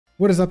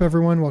What is up,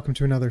 everyone? Welcome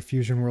to another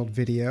Fusion World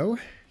video.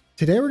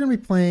 Today we're going to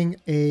be playing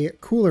a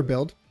Cooler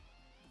build.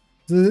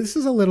 So this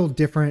is a little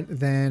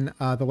different than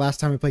the last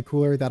time we played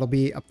Cooler. That'll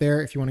be up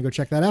there if you want to go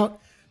check that out.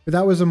 But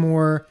that was a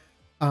more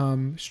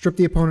strip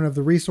the opponent of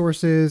the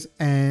resources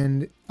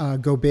and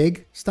go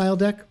big style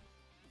deck.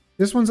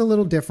 This one's a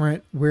little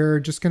different.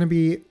 We're just going to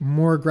be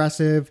more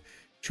aggressive,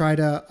 try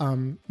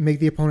to make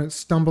the opponent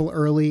stumble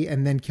early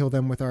and then kill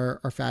them with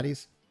our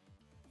fatties.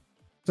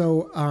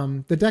 So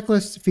the deck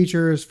list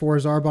features 4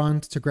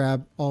 Zarbons to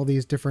grab all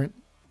these different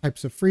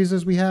types of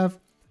Friezas we have,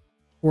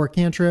 4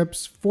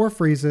 cantrips, 4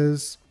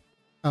 Friezas,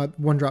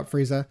 1-drop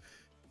Frieza.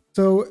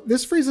 So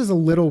this Frieza is a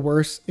little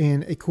worse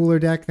in a Cooler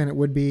deck than it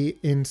would be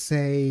in,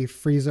 say,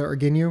 Frieza or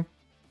Ginyu,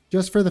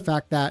 just for the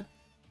fact that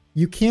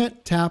you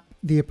can't tap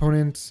the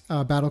opponent's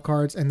battle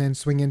cards and then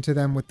swing into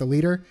them with the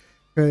leader,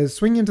 because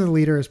swinging into the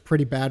leader is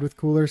pretty bad with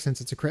Cooler since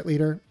it's a crit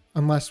leader,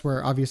 unless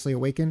we're obviously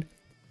awakened,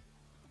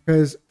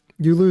 because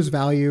you lose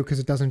value because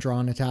it doesn't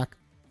draw an attack.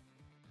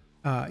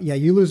 Yeah,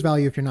 you lose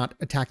value if you're not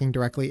attacking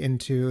directly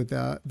into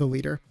the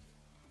leader.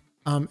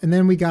 And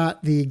then we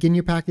got the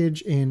Ginyu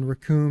package in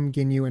Recoome,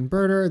 Ginyu, and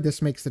Burter.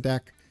 This makes the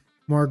deck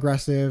more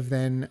aggressive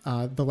than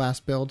the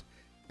last build.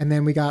 And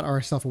then we got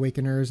our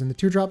Self-Awakeners in the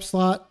 2-drop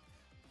slot.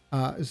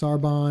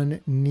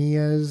 Zarbon,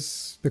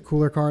 Neiz, the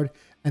Cooler card.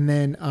 And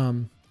then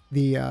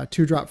the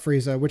 2-drop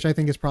Frieza, which I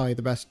think is probably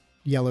the best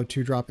yellow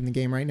 2-drop in the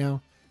game right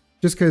now.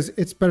 Just because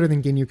it's better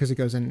than Ginyu because it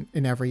goes in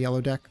every yellow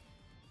deck.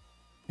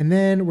 And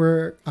then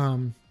we're,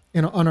 on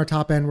our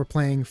top end, we're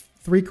playing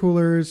 3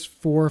 Coolers,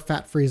 4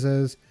 Fat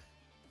Friezas,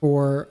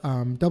 4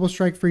 Double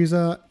Strike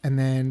Frieza, and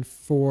then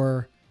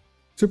 4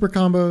 Super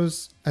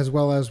Combos, as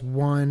well as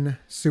 1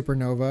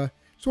 Supernova.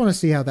 Just want to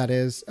see how that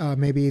is.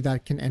 Maybe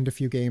that can end a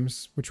few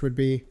games, which would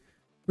be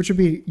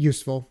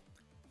useful.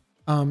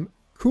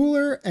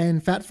 Cooler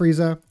and Fat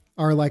Frieza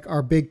are like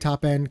our big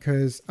top end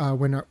because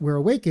when we're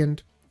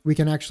awakened, we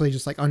can actually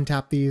just like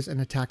untap these and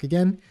attack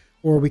again,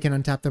 or we can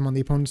untap them on the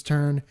opponent's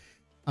turn.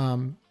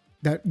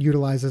 That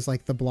utilizes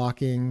like the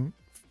blocking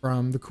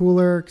from the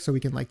Cooler, so we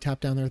can like tap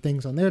down their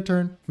things on their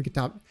turn. We can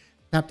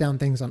tap down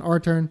things on our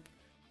turn,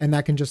 and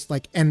that can just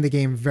like end the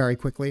game very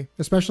quickly.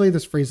 Especially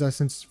this Frieza,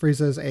 since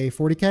Frieza is a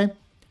 40k.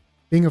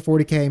 Being a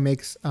 40k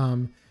makes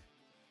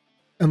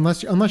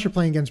unless you're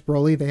playing against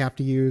Broly, they have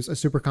to use a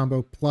super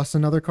combo plus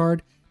another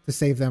card to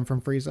save them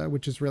from Frieza,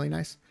 which is really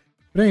nice.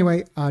 But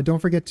anyway, don't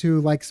forget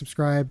to like,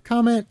 subscribe,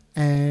 comment,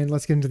 and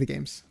let's get into the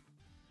games.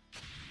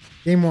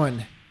 Game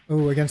 1.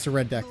 Oh, against a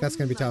red deck. That's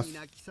going to be tough.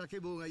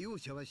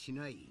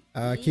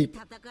 Keep.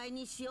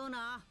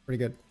 Pretty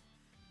good.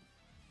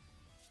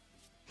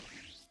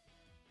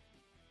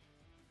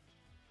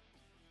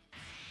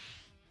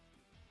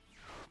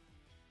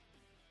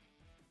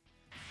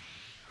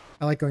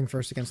 I like going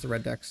first against the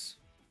red decks.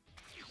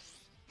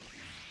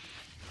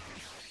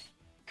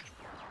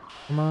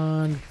 Come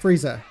on,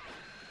 Frieza.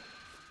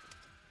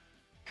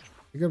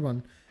 A good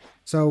one.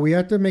 So we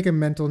have to make a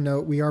mental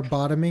note. We are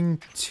bottoming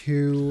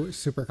 2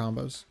 super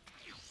combos.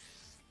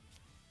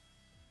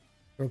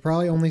 We'll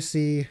probably only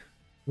see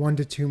 1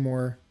 to 2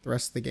 more the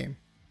rest of the game.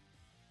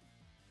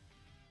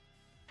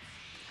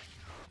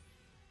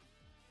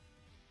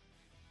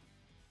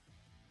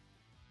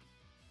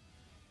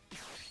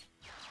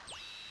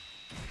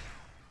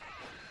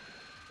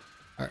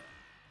 Alright.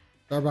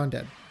 Zarbon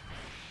dead.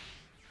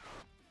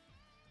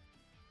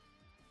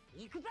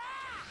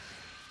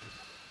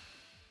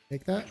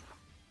 Take that.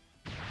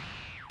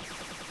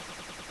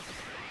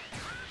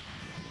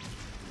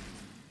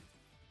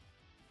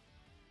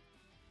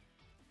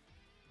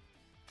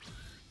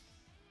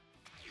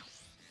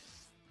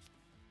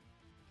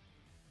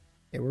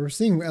 Okay, we're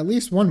seeing at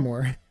least 1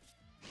 more.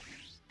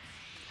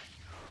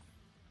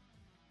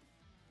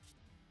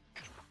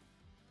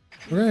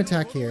 We're gonna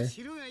attack here.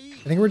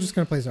 I think we're just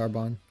gonna play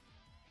Zarbon,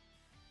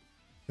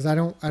 because I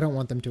don't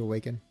want them to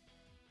awaken.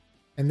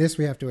 And this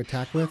we have to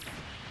attack with.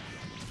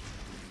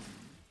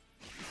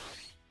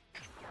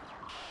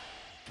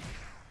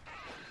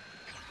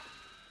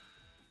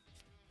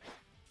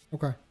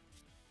 Okay.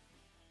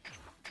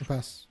 I'll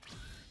pass.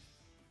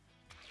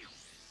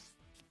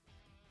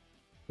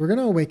 We're going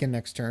to awaken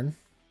next turn.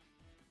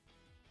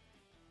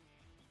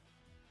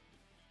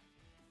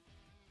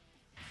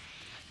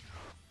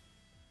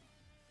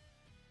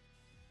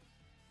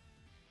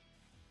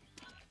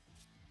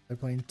 They're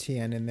playing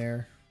TN in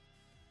there.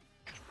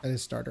 That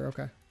is starter,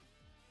 okay.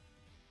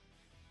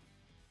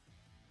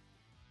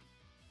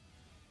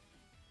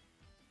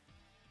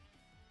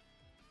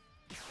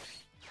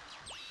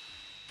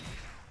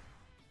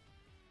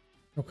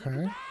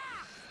 Okay.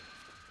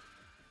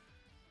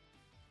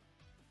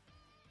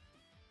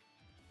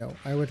 No,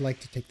 I would like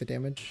to take the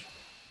damage.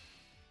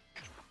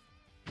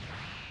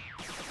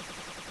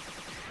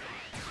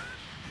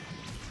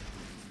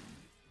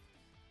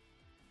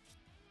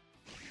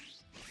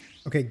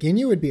 Okay,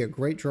 Ginyu would be a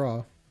great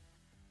draw.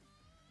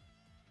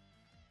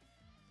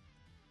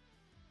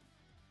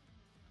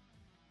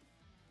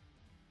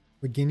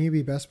 Would Ginyu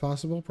be best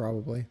possible?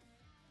 Probably.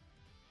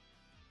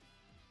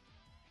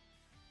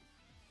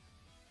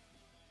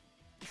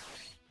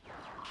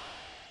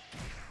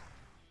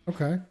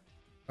 Okay.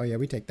 Oh yeah,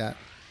 we take that.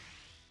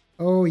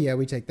 Oh yeah,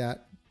 we take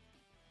that.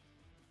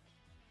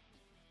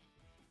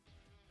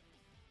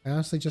 I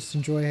honestly just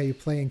enjoy how you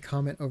play and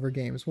comment over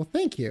games. Well,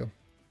 thank you.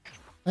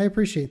 I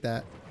appreciate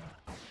that.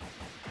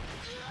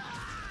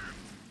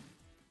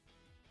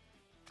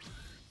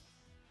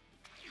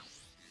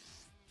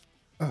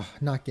 Oh,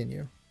 not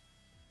Ginyu.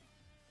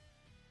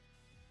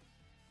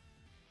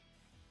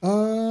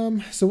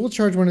 So we'll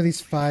charge one of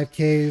these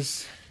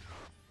 5Ks.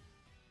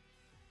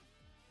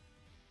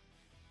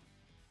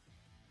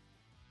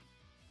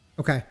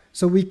 Okay,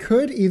 so we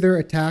could either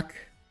attack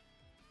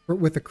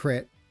with a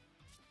crit,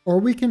 or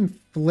we can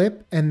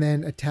flip and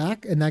then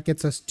attack, and that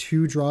gets us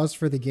 2 draws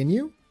for the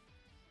Ginyu.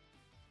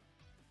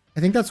 I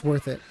think that's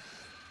worth it.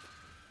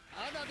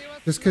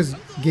 Just because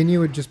Ginyu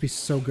would just be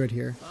so good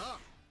here.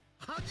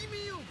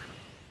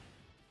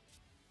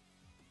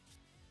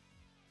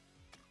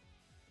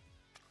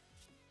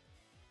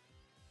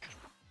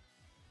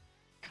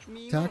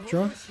 Attack,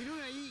 draw.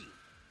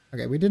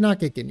 Okay, we did not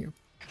get Ginyu.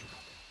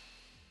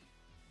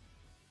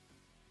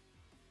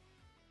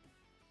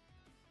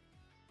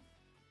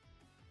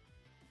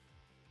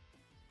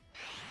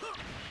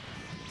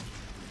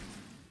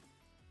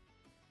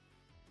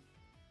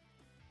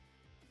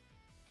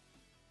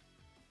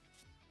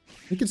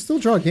 We can still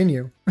draw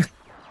Ginyu.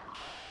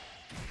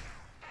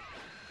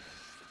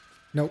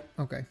 Nope,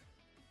 okay.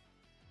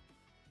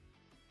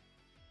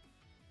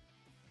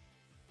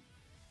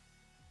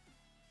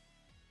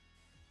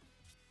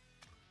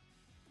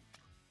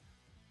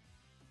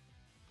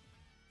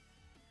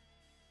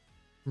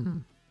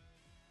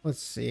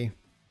 Let's see.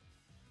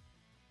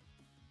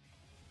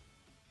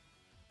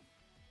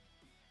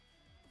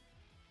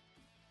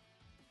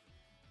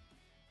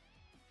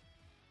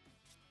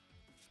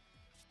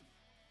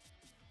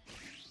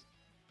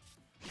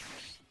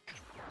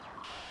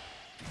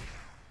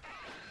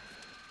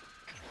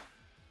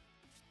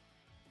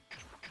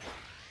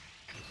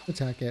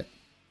 Attack it.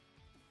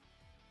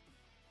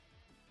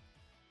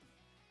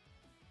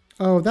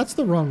 Oh, that's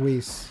the wrong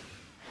Whis.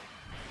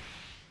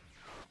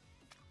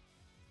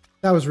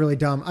 That was really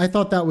dumb. I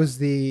thought that was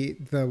the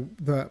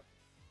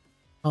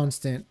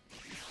constant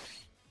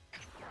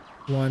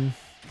one.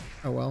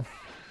 Oh well.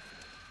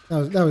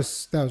 That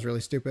was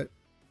really stupid.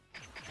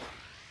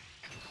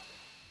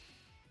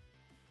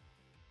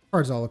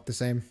 Cards all look the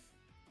same.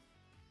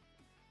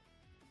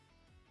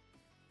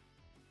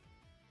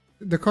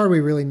 The card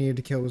we really needed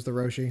to kill was the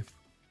Roshi.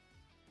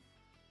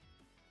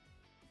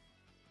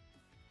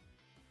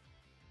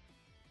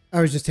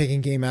 I was just taking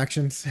game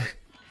actions.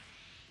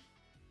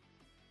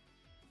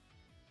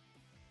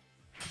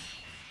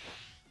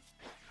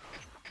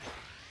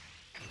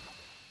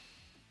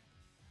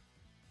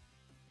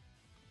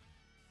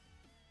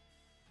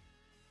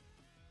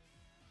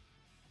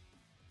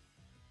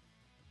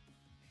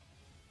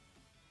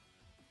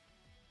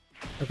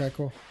 Okay,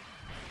 cool.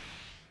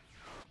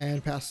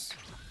 And pass.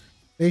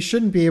 They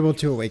shouldn't be able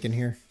to awaken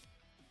here.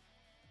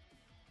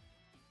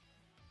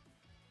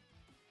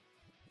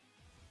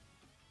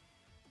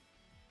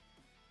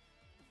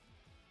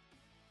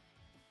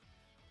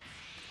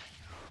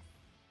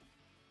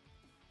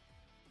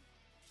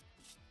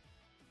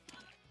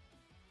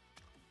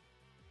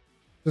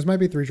 This might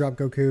be 3-drop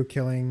Goku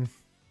killing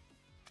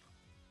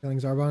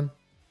Zarbon.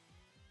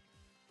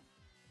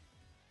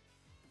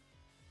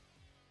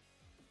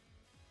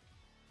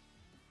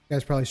 You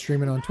guys probably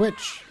streaming on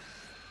Twitch.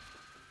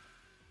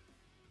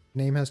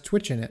 Name has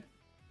Twitch in it.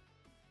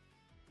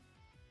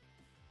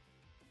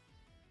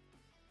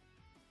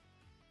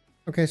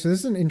 Okay, so this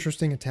is an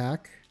interesting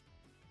attack.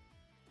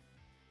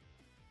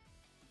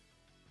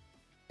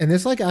 And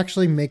this like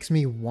actually makes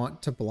me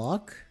want to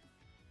block.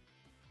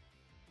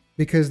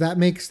 Because that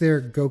makes their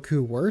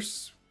Goku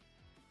worse.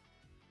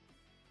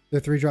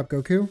 Their 3-drop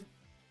Goku.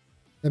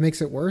 That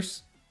makes it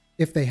worse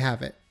if they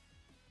have it.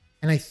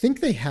 And I think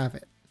they have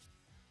it.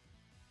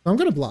 So I'm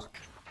going to block.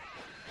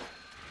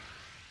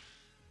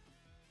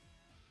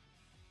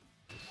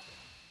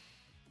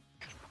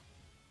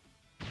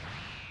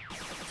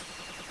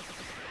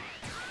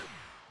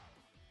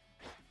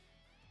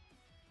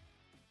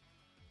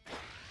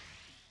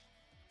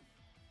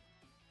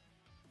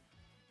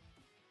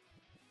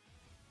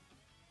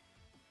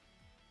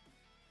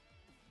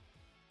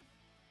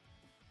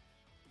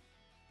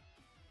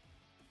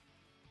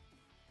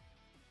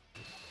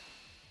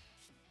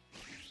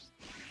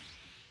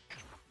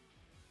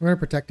 We're going to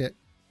protect it.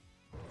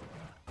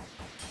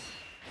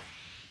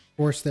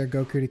 Force their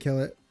Goku to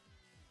kill it.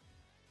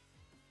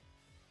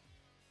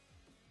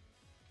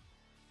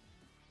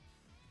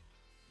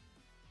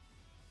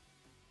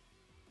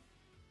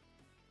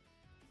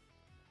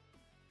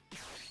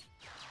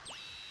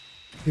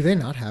 Do they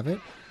not have it?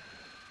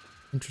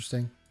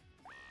 Interesting.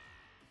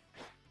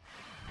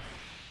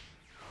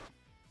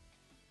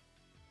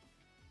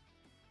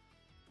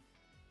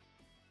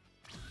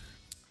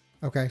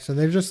 Okay, so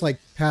they're just like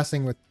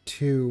passing with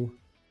two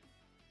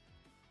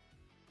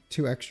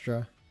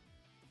extra.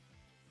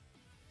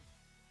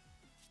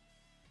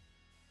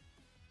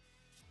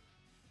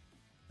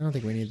 I don't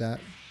think we need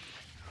that.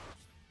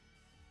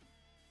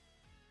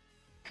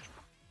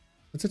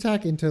 Let's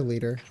attack into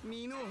leader.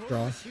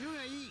 Draw.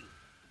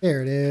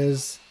 There it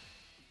is.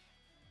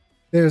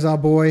 There's our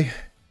boy.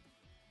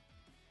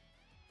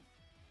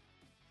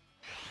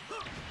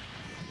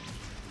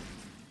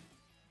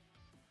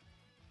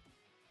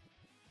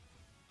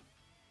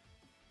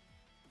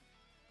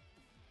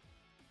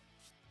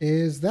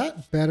 Is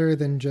that better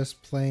than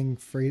just playing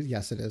Frieza?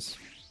 Yes, it is.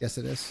 Yes,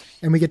 it is.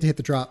 And we get to hit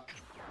the drop.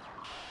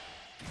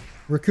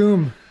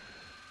 Recoome.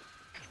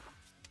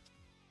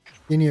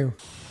 Ginyu.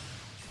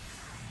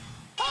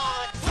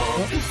 Oh.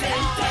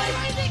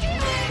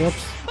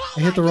 Whoops. I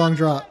hit the wrong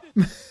drop.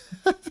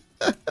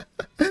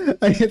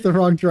 I hit the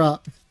wrong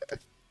drop.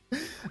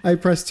 I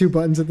pressed 2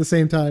 buttons at the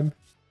same time.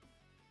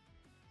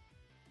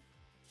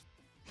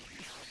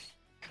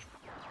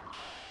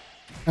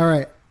 All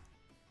right.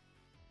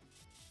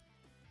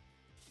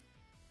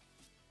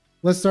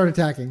 Let's start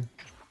attacking.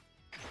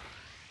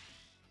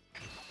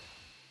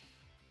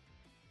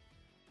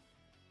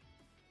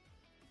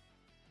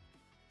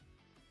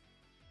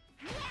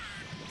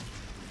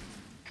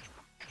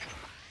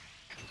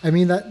 I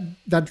mean,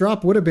 that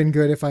drop would have been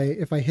good if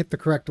I hit the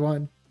correct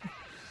one.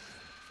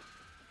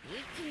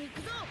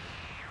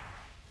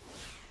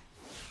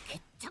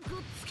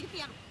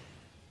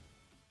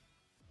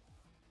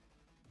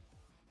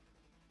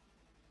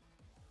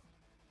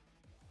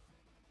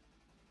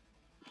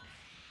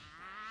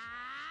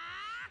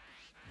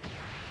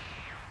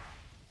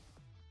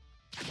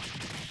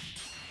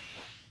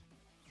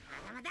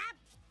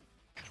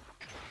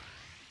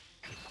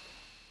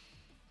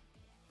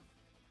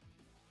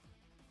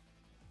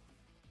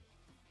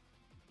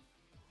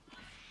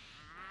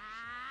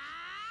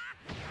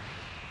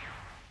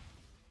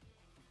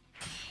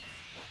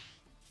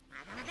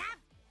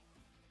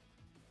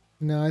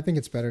 No, I think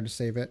it's better to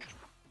save it.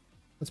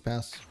 Let's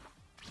pass.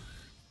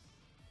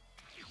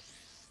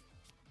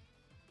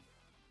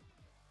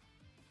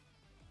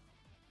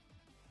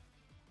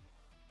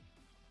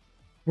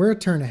 We're a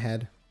turn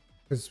ahead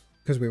because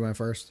we went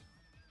first.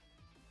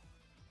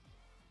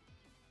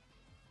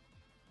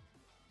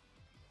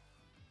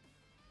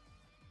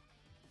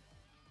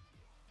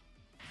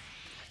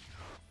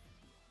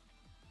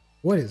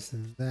 What is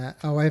that?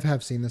 Oh, I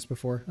have seen this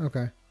before.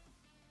 Okay.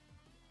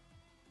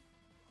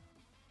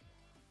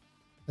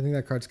 I think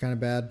that card's kind of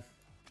bad.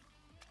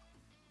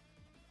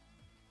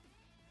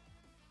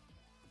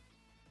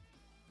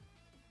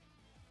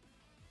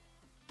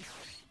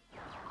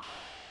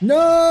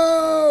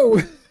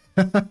 No!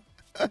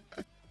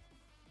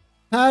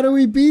 How do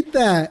we beat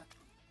that?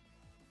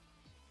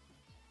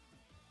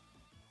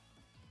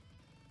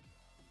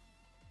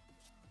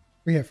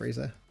 We have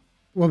Frieza.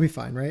 We'll be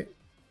fine, right?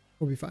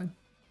 We'll be fine.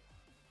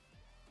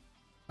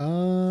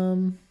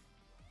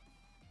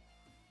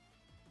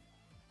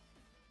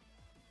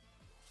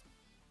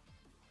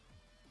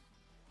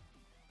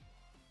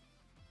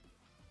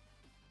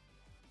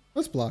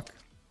 Let's block.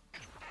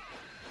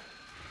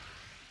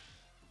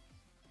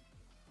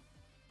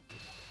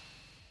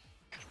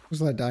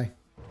 Just let it die.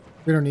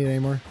 We don't need it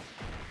anymore.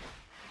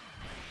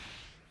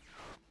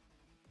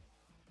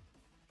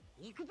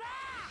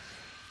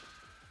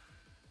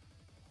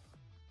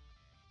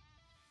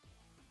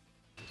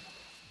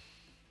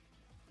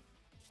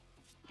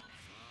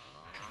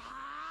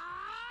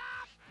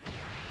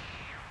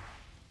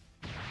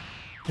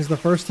 Is the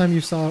first time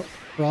you saw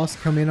Frost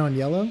come in on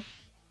yellow?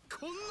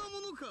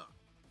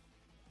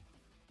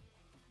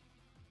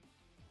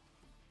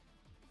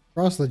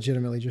 Frost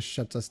legitimately just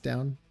shuts us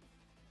down.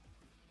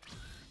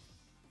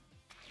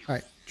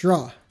 Alright,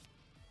 draw.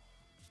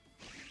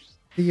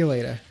 See you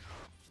later.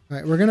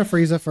 Alright, we're gonna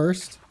Frieza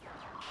first.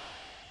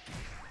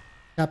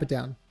 Tap it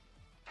down.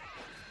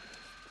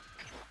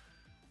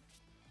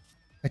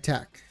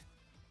 Attack.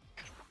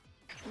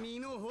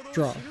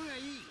 Draw.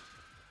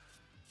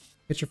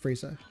 Hit your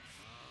Frieza.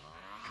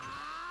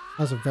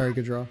 That was a very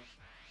good draw.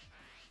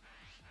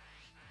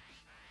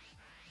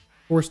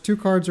 Force 2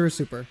 cards or a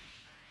super.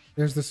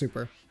 There's the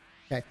super.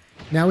 Okay,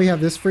 now we have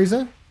this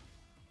Frieza.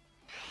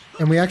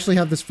 And we actually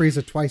have this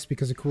Frieza twice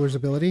because of Cooler's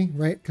ability,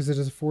 right? Because it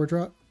is a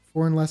 4-drop.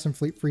 4 and less in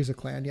Fleet Frieza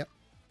Clan. Yep.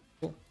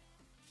 Cool.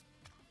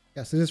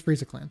 Yes, it is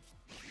Frieza Clan.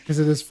 Because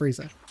it is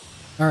Frieza.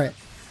 Alright.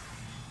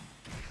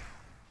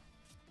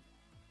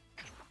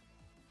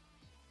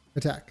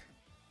 Attack.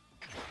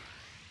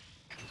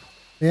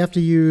 They have to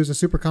use a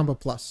super combo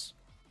plus.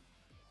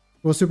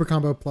 Well, super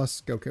combo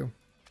plus Goku.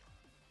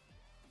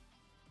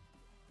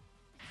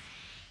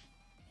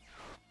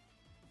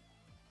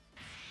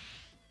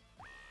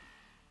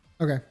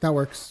 Okay, that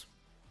works.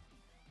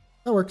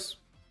 That works.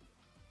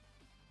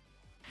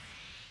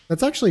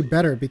 That's actually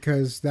better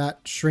because that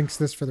shrinks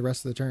this for the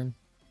rest of the turn.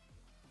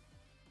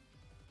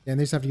 Yeah, and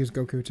they just have to use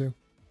Goku too.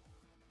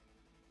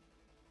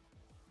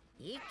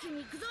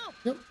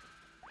 Yep.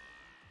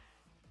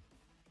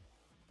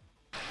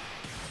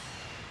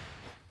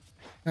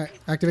 Alright,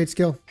 activate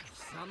skill.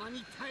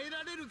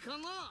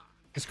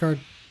 Discard.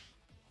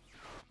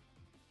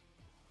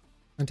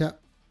 Untap.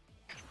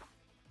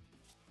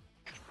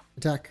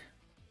 Attack.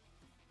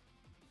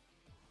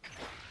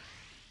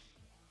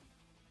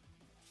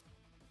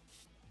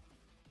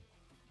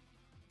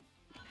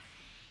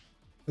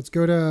 Let's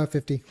go to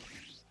 50.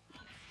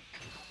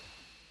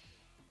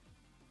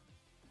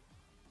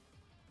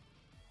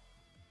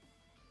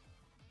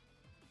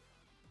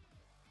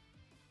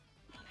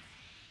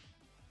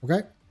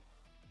 Okay.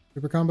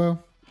 Super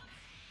combo.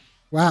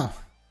 Wow.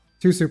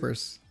 2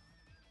 supers.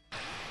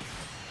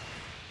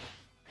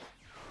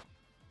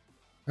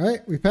 All right,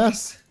 we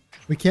pass.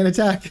 We can't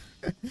attack.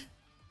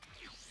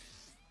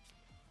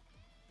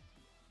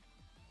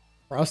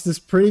 Frost is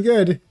pretty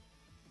good.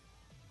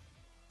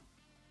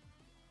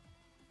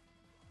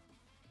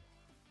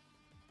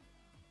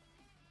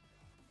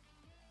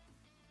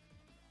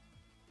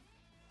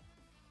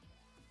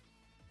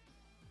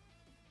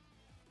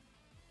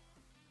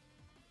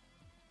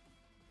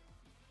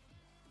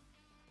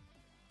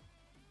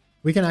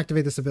 We can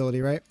activate this ability,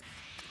 right?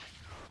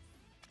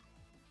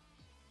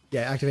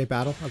 Yeah, activate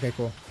battle. Okay,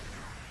 cool.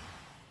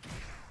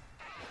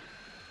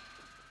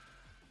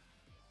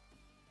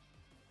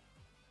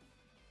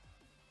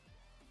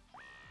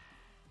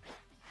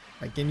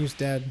 Right, Ginyu's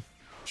dead.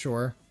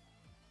 Sure.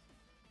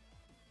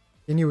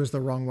 Ginyu was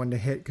the wrong one to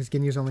hit because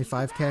Ginyu's only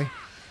 5k.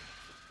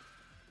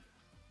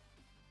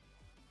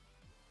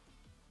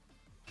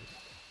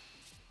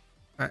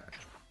 Alright.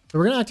 So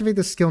we're going to activate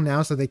this skill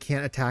now so they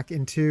can't attack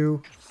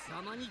into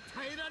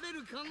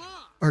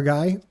our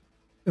guy.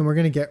 And we're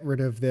going to get rid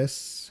of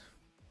this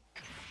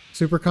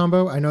super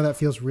combo. I know that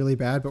feels really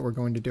bad, but we're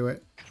going to do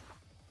it.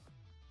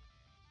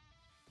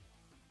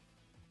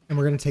 And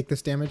we're going to take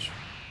this damage.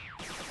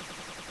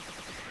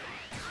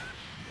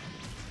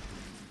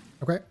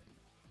 Okay.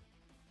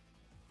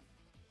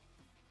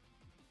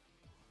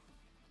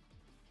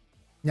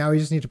 Now we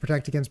just need to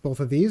protect against both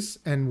of these,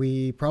 and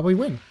we probably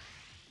win.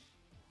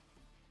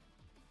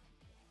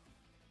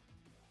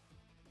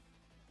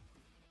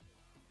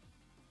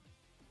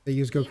 They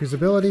use Goku's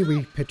ability.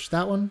 We pitch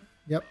that one.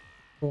 Yep.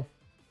 Cool.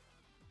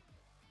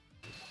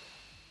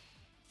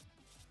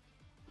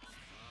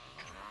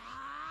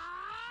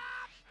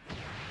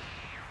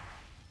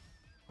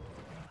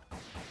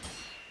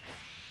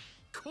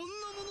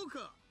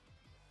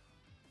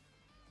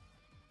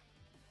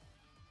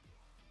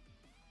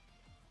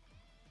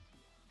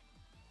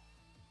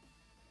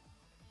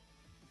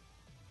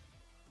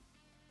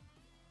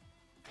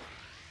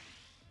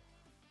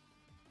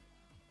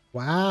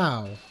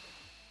 Wow.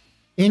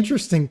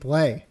 Interesting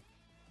play.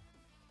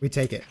 We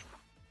take it.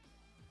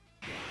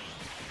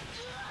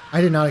 I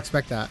did not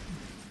expect that.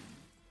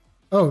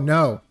 Oh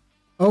no.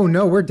 Oh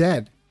no, we're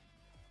dead.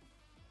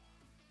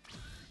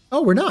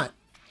 Oh, we're not.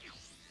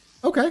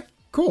 Okay,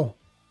 cool.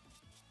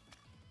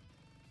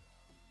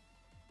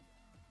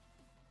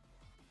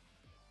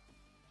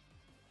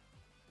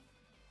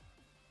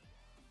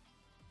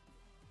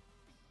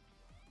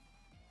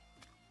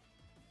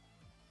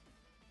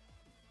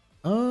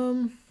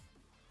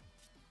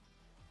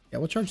 Yeah,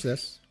 we'll charge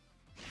this.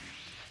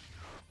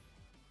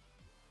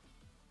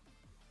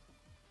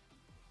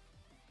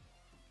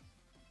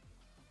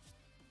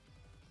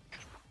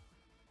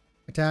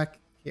 Attack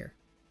here.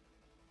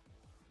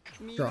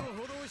 Draw.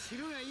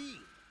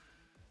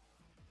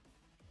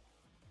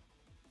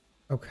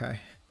 Okay.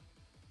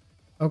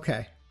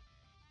 Okay.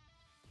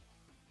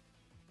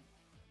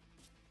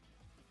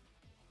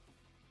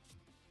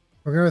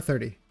 We're going to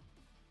 30.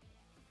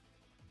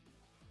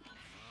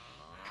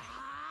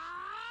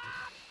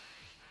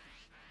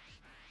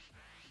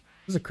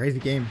 This is a crazy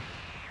game.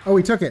 Oh,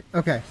 he took it.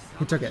 Okay,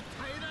 he took it.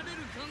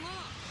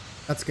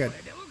 That's good.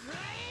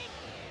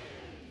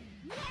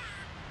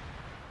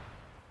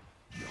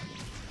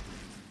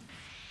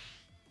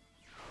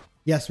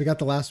 Yes, we got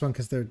the last one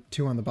because there are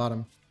 2 on the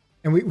bottom.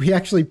 And we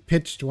actually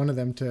pitched one of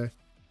them to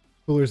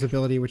Cooler's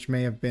ability, which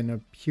may have been a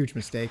huge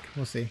mistake.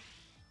 We'll see.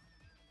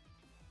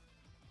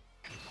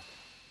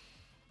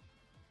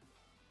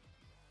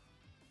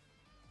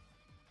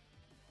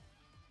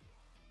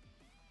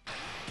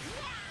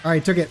 All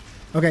right, took it.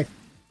 Okay.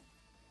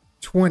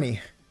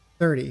 20,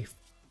 30,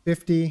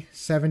 50,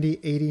 70,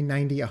 80,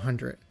 90,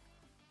 100.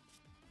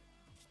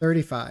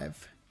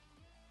 35.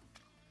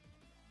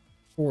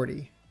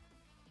 40.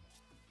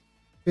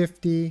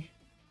 50.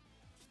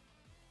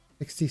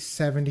 60,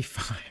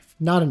 75.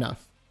 Not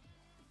enough.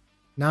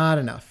 Not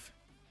enough.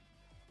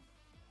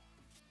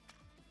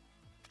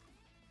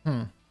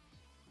 How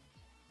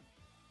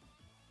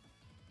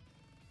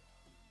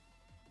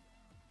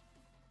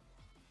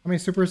many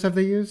supers have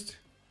they used?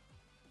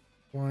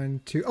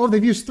 1, 2. Oh,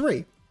 they've used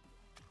 3.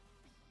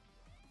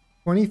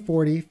 20,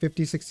 40,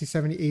 50, 60,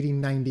 70, 80,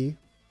 90.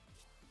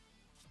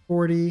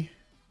 40,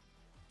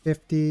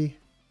 50,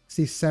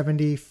 60,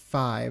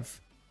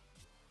 75.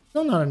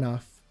 Still not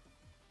enough.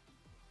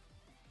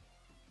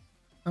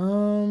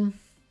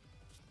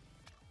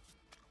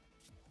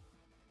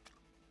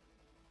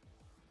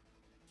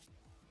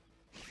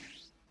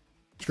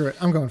 Screw it.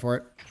 I'm going for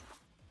it.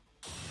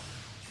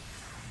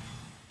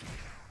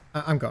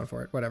 I'm going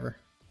for it. Whatever.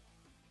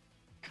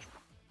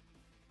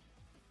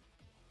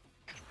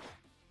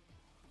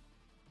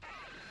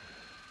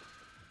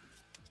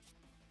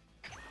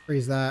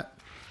 Freeze that.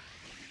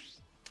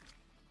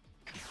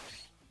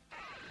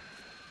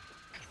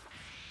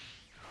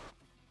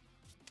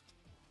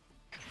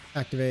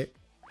 Activate.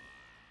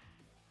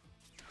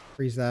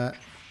 Freeze that.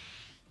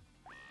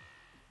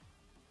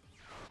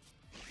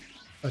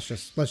 Let's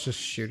just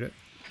shoot it.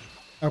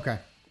 Okay.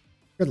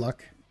 Good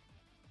luck.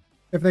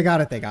 If they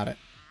got it, they got it.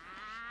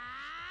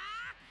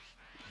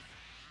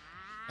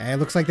 Hey, it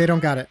looks like they don't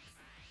got it.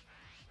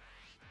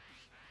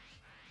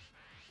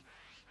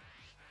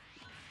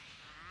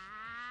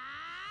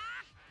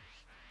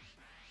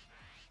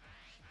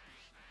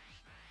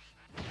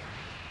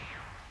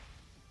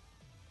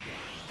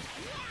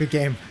 Good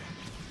game.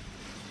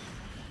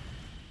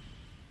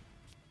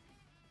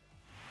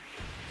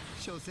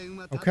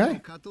 Okay.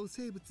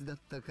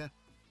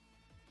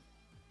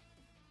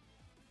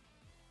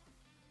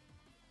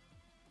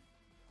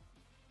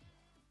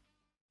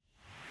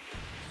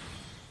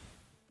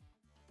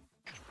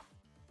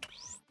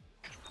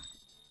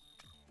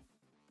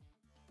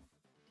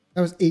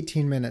 That was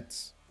 18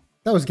 minutes.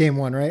 That was game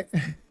one, right?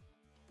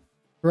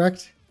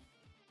 Correct?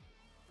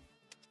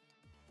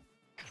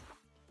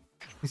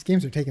 These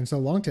games are taking so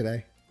long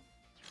today.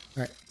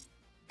 All right.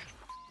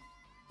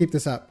 Keep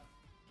this up.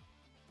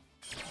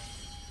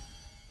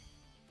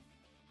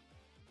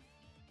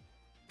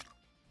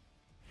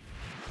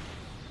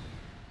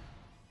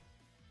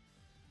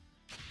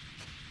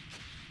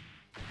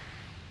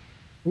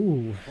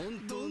 Ooh.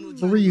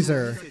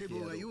 Freezer.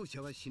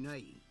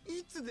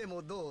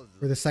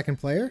 For the second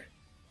player?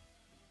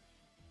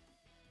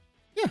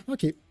 Yeah, I'll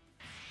keep.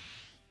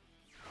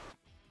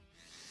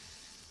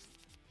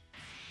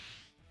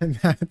 And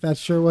that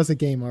sure was a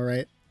game, all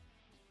right.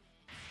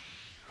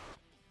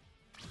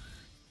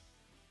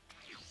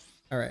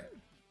 All right.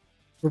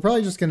 We're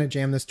probably just going to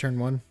jam this turn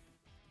one.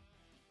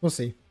 We'll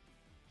see.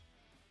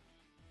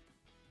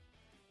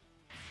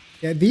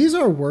 Yeah, these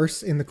are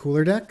worse in the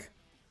Cooler deck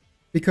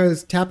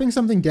because tapping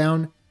something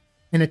down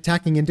and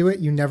attacking into it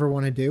you never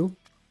want to do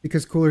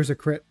because Cooler's a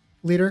crit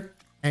leader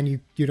and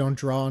you don't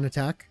draw an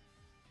attack.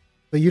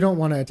 So you don't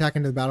want to attack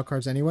into the battle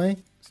cards anyway.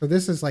 So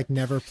this is like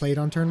never played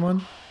on turn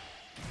one.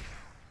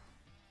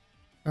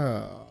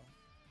 Oh.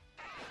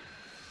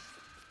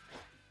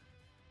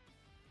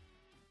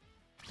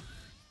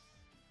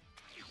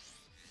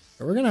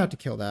 So we're going to have to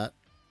kill that.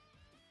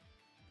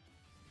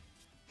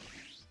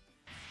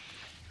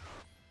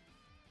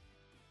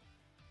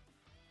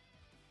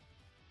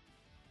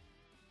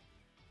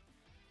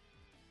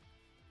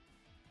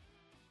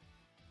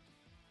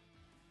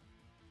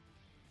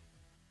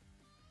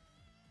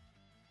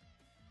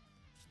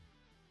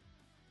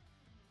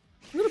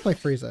 I'm going to play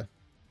Frieza.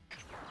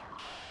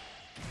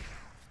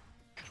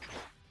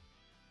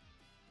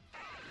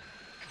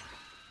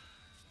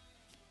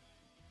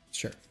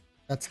 Sure.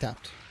 That's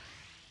tapped.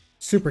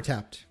 Super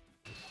tapped.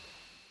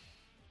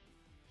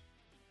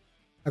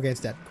 Okay, it's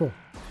dead. Cool.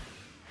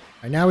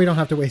 Alright, now we don't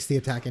have to waste the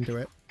attack into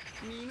it.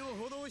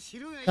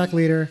 Attack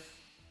leader.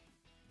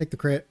 Take the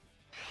crit.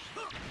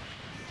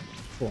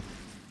 Cool.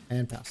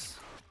 And pass.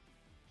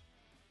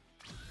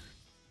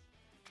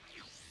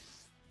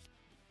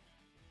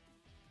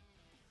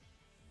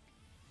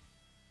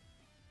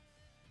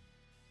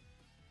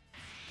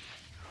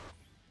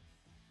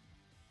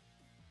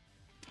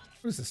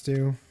 What does this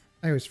do?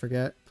 I always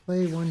forget.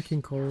 Play one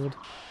King Cold.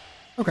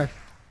 Okay.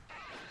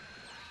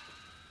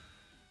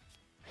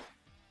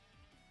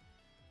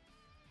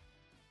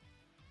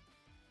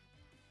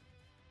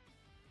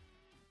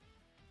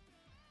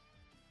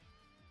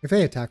 If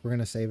they attack, we're going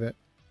to save it.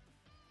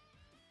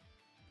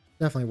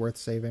 Definitely worth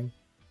saving.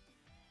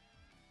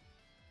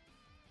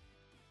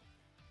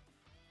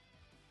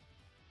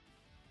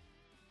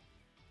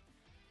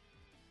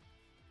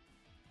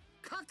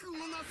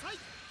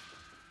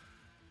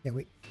 Yeah,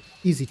 wait.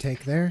 Easy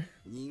take there.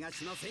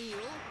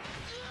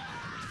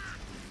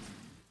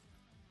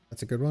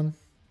 That's a good one.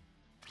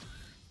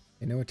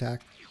 Okay, no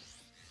attack.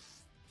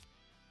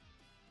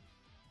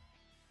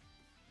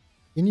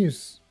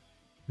 Ginyu's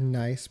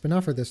nice, but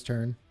not for this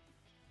turn.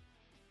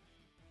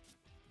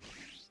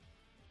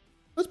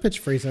 Let's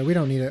pitch Frieza. We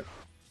don't need it.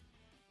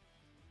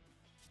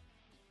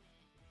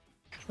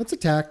 Let's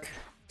attack.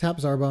 Tap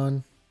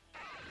Zarbon.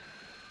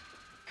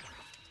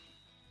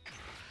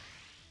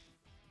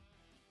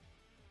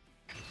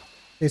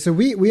 Okay, so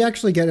we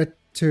actually get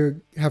to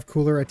have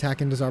Cooler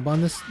attack into Zarbon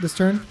this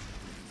turn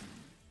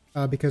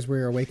because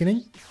we're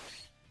awakening.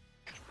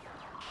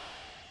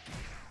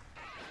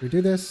 We do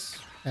this,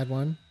 add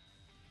one,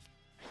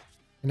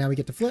 and now we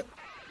get to flip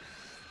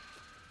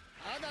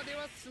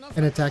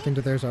and attack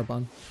into their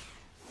Zarbon,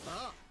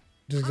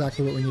 which is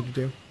exactly what we need to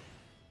do.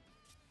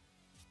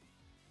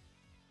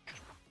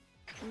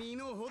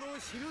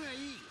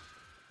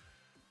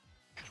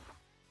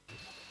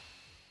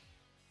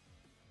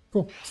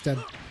 Cool, it's dead.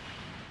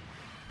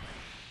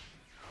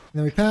 And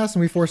then we pass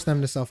and we force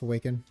them to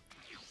self-awaken.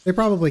 They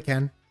probably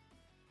can.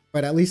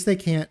 But at least they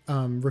can't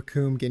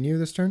Recoome Ginyu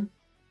this turn.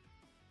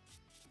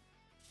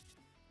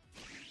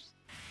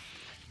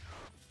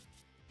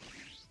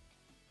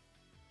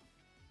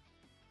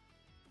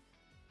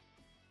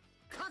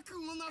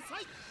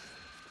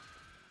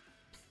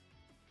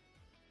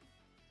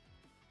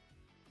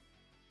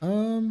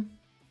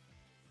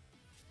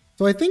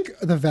 So I think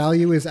the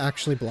value is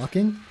actually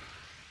blocking.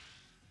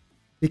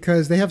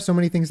 Because they have so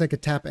many things that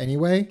could tap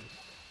anyway,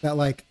 that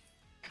like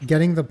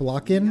getting the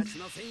block in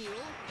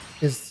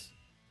is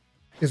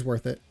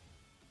worth it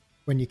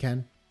when you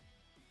can.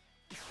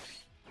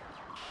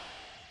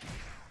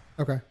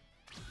 Okay.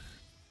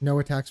 No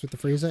attacks with the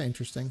Frieza.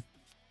 Interesting.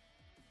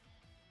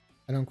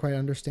 I don't quite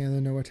understand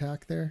the no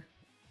attack there.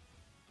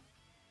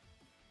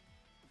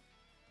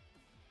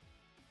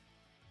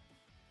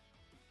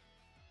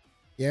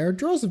 Yeah, our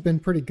draws have been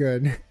pretty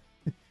good.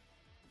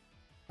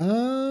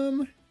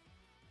 I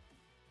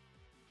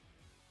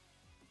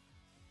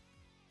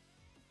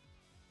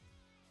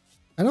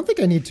don't think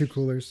I need 2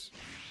 coolers.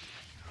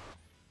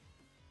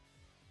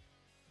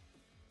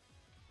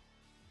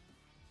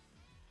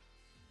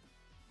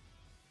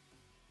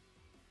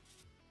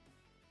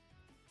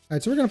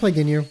 Alright, so we're going to play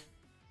Ginyu.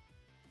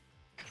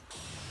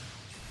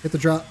 Hit the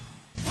drop.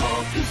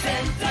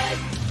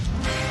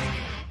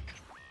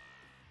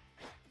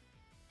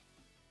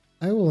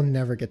 I will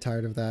never get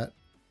tired of that.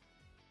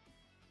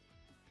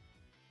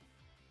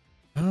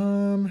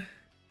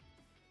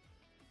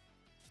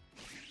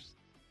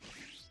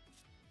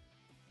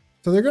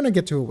 So they're going to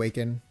get to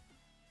awaken.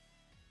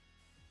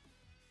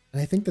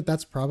 And I think that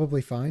that's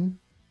probably fine.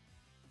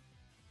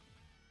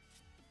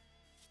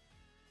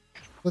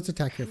 Let's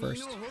attack here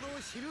first.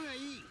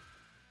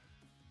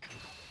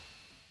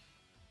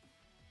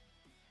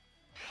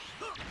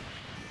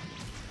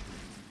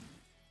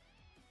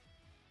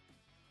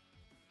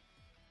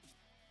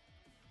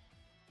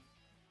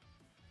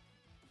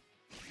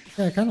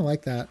 Yeah, I kind of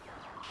like that.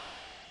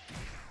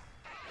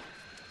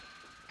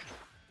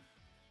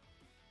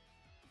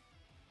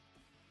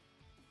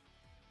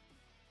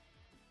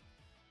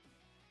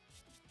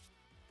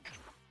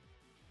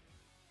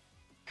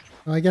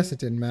 Oh, I guess it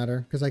didn't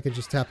matter, because I could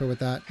just tap it with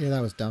that. Yeah,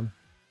 that was dumb.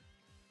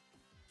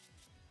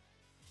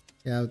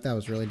 Yeah, that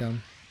was really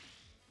dumb.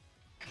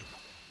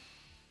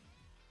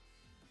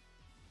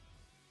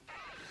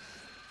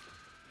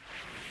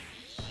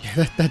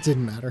 Yeah, that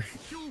didn't matter.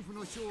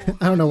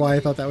 I don't know why I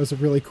thought that was a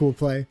really cool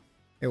play.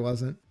 It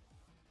wasn't.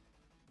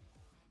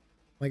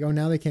 Like, oh,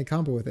 now they can't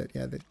combo with it.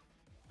 Yeah, they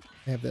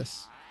have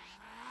this.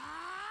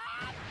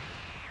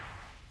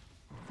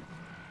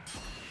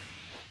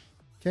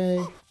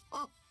 Okay.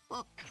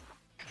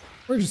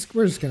 We're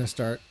just gonna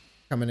start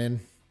coming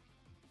in.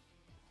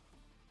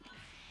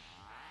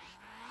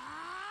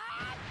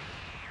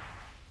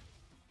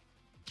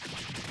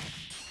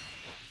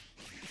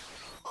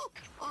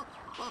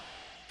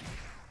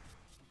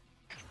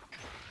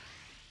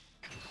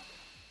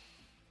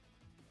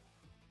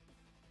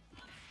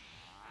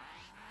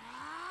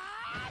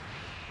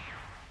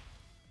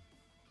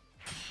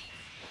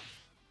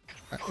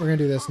 All right, we're gonna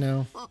do this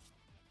now.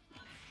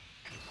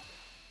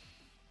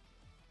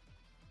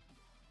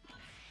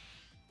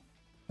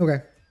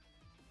 Okay.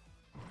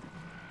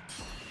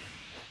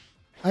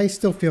 I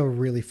still feel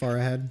really far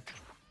ahead.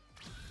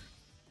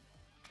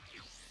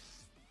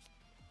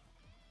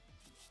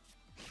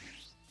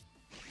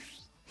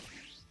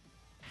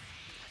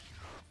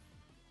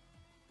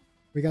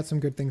 We got some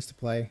good things to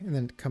play, and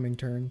then coming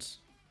turns.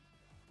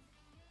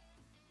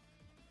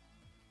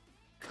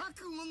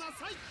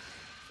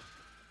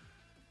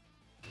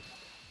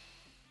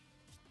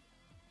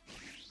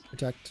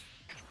 Protect.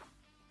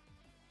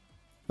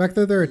 The fact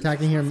that they're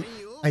attacking him,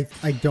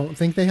 I don't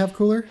think they have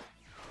Cooler.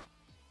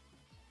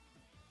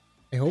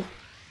 I hope.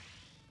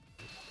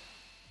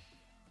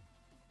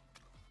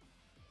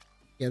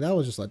 Yeah, that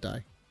will just let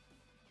die.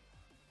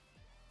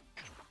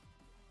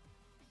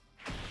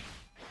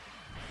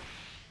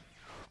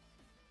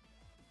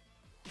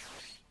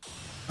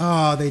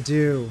 Oh, they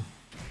do.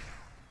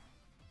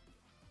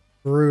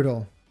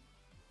 Brutal.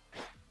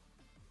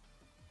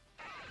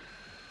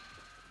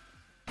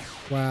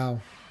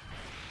 Wow.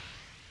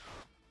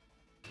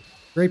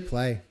 Great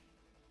play.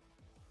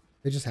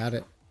 They just had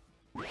it.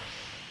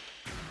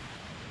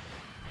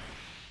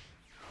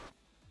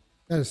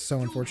 That is so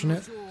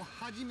unfortunate.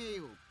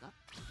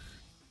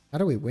 How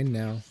do we win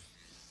now?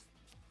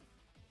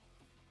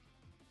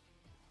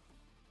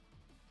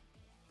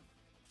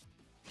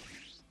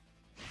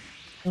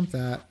 Dump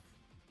that.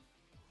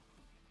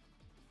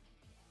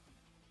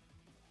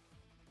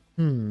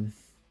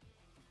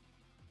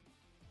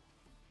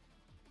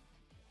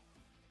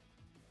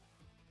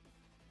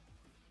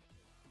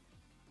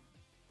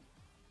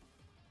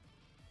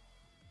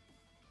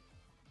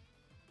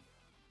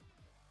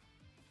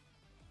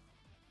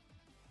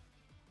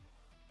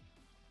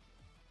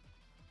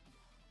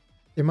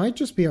 It might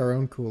just be our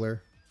own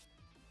Cooler.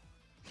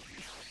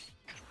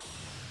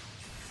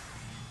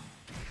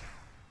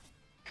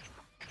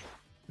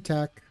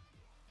 Attack.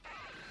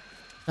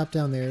 Tap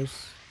down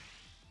theirs.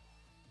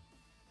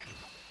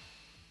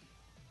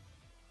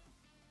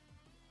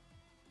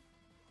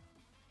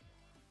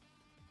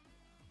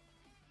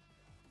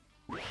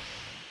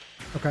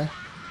 Okay.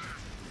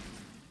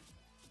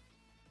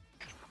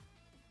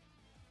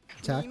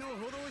 Attack.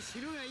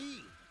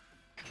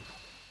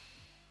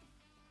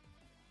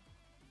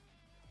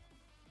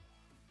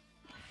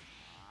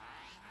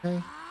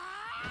 Okay.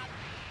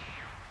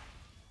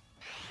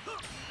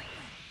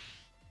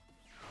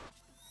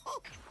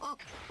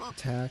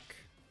 Attack.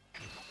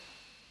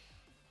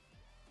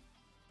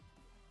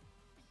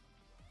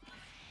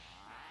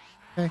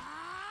 Okay.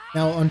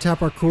 Now we'll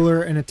untap our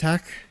Cooler and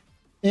attack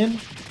in.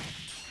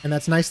 And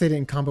that's nice they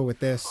didn't combo with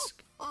this.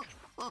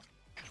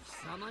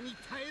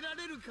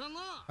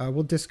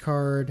 We'll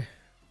discard.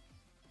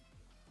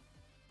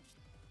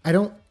 I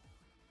don't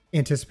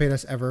anticipate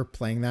us ever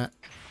playing that.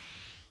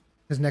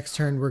 Because next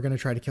turn we're going to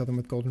try to kill them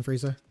with Golden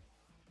Frieza.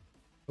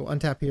 We'll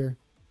untap here.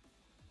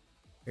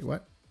 Wait,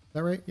 what? Is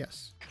that right?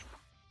 Yes.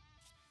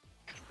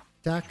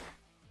 Attack.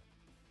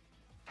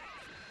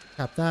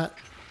 Tap that.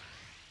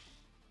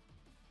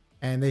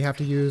 And they have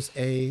to use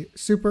a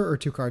super or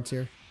 2 cards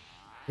here.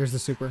 Here's the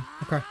super.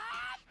 Okay.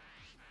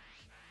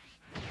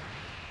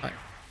 Alright.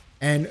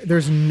 And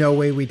there's no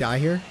way we die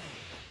here.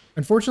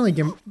 Unfortunately,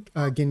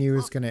 Ginyu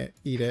is going to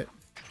eat it.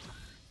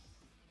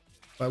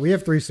 But we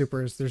have 3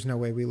 supers. There's no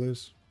way we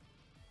lose.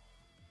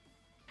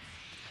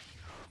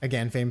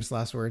 Again, famous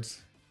last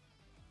words.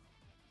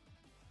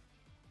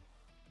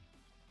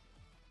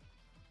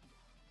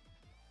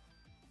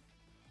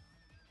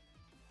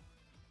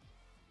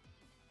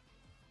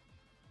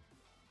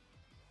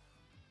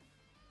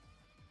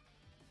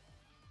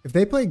 If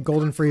they play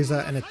Golden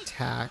Frieza and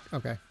attack...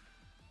 Okay.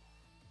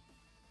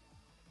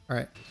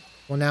 Alright.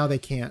 Well, now they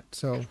can't.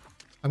 So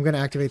I'm going to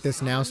activate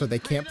this now so they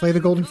can't play the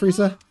Golden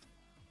Frieza.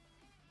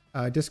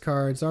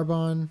 Discard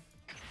Zarbon.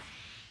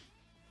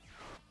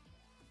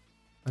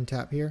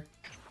 Untap here.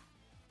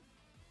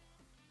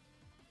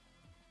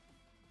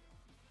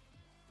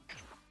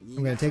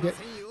 I'm going to take it.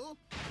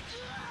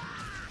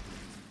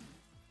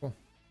 Cool.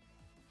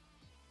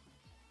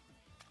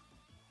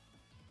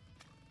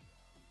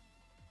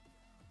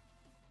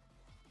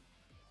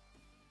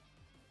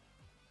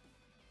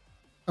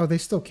 Oh, they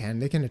still can.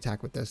 They can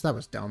attack with this. That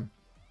was dumb.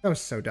 That was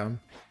so dumb.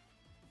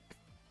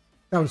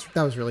 That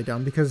was really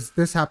dumb because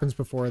this happens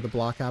before the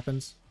block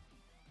happens.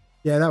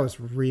 Yeah, that was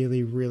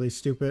really, really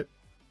stupid.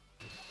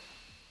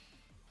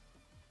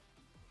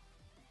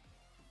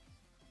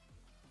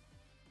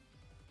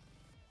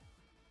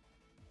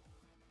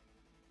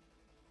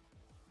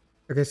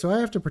 Okay, so I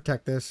have to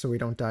protect this so we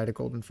don't die to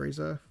Golden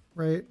Frieza,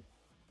 right?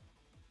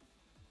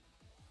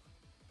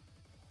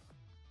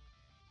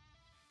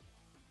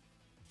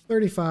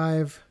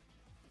 $35,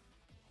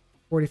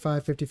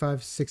 $45, $55,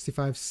 $65,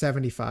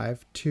 $75,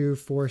 2,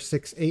 4,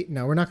 6, 8.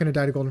 No, we're not going to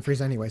die to Golden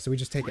Frieza anyway, so we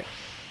just take it.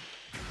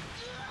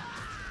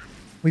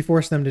 We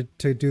force them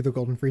to do the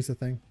Golden Frieza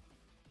thing.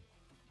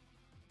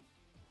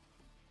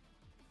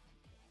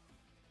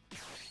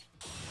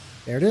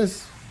 There it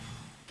is.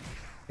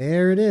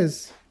 There it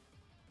is.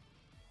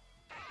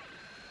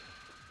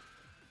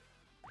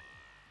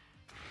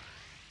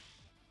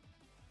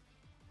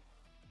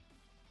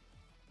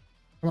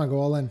 Come on,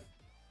 go all in.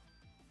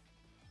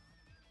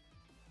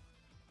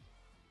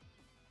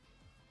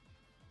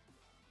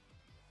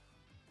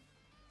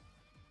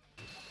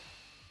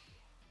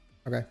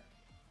 Okay.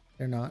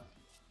 They're not.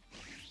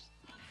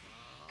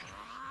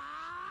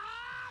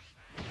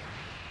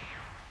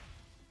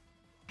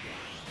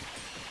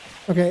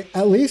 Okay,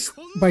 at least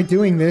by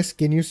doing this,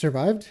 Ginyu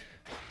survived.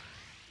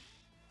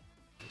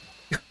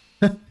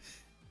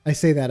 I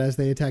say that as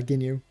they attack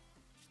Ginyu.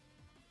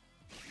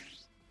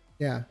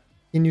 Yeah.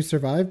 Ginyu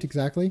survived,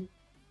 exactly.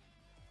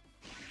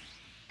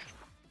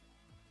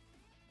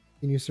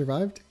 Ginyu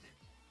survived.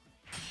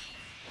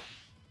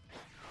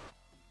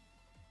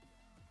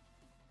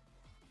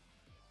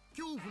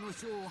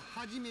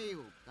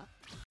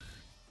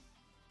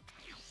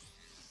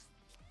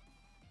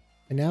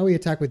 And now we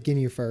attack with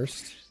Ginyu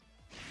first.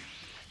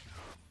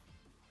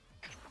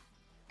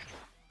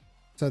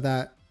 So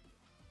that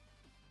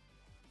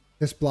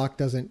this block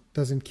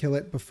doesn't kill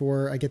it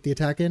before I get the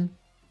attack in.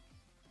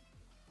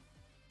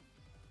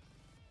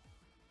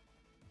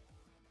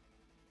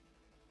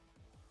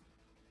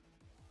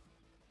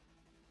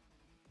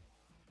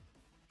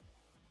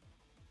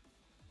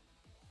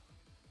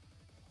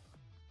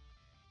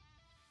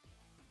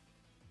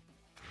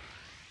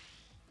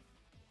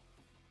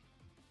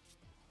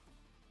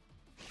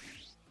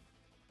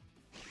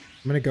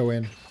 I'm going to go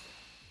in.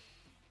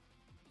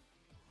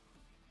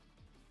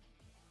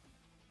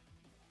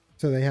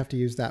 So they have to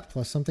use that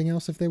plus something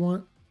else if they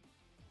want.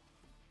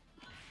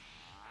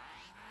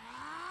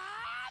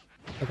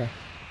 Okay.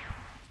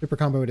 Super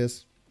combo it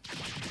is.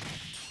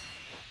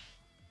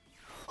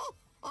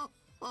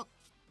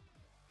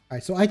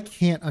 Alright, so I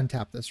can't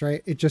untap this,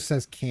 right? It just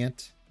says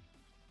can't.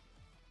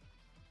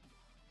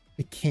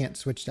 It can't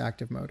switch to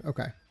active mode.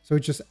 Okay. So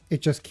it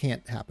just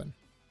can't happen.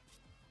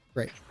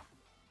 Great.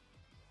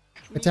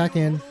 Attack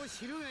in.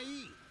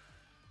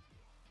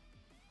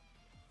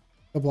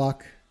 The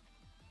block.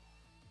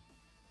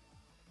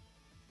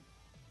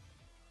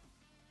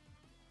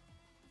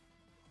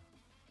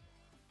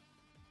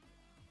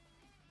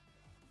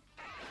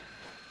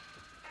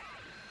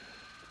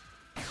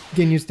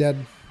 Ginyu's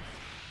dead.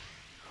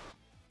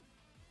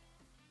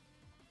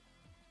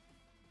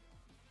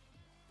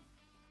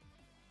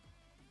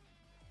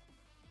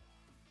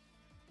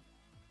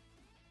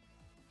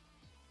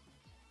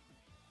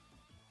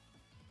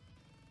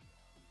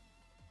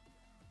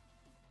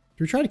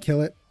 we try to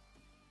kill it?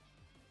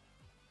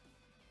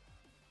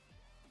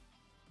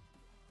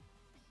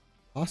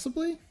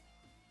 Possibly?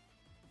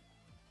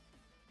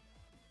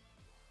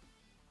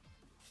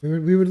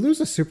 We would lose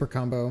a super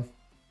combo.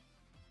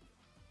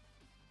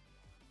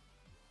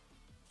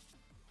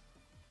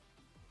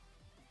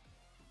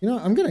 You know,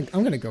 I'm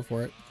gonna go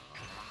for it.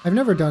 I've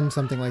never done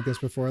something like this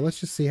before. Let's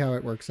just see how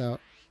it works out.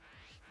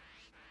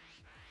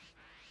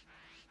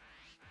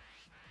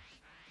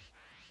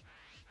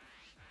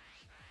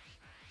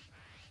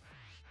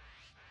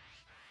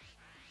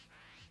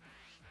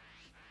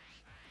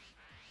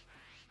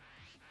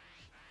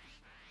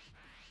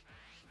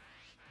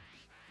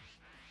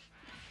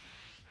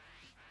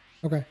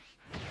 Okay.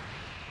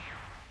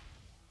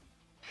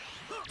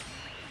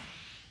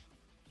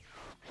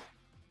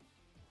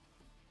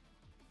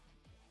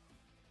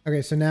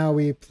 Okay, so now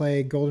we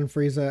play Golden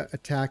Frieza,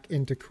 attack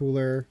into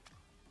Cooler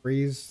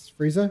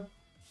Frieza,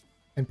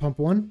 and pump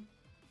 1.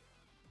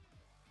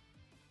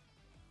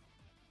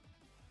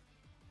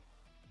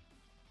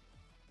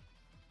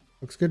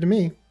 Looks good to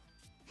me.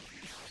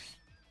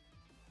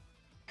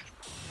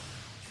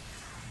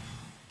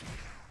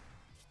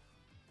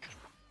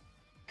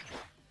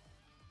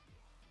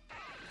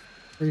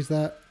 Freeze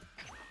that.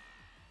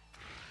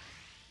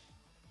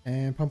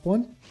 And pump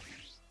 1.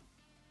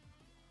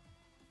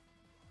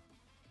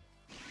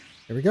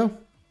 There we go.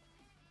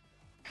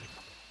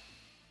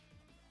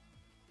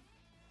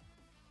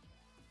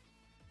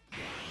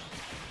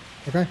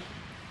 Okay,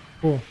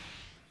 cool.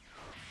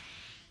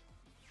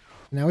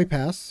 Now we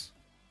pass.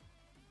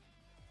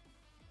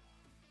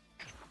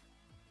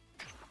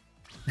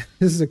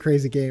 This is a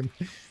crazy game.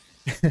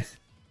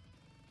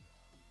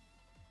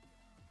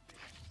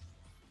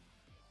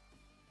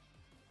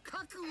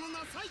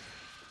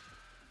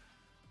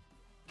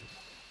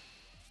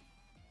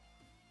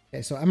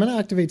 Okay, so I'm going to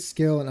activate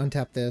skill and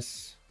untap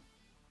this.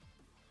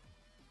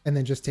 And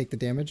then just take the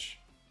damage.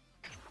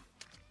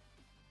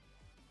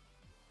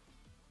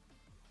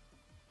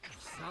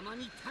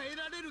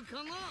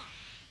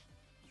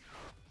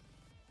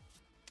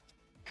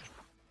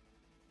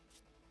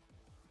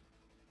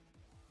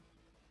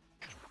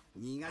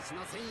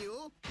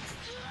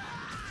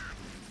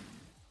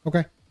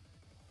 Okay.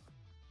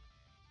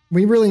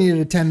 We really needed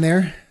a 10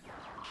 there.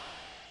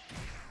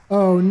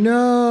 Oh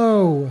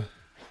no!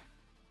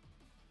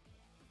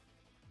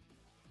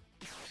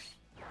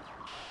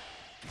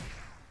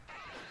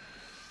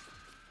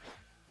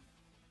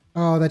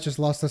 Oh, that just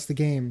lost us the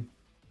game.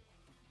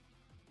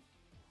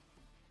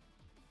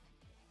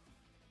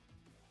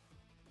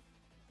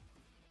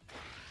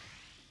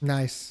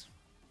 Nice.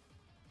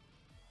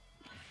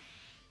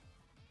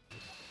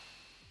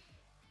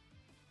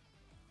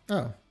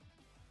 Oh.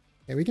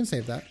 Yeah, we can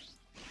save that.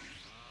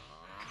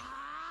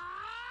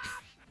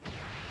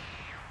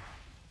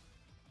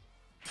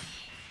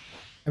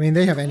 I mean,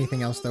 they have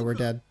anything else, though. We're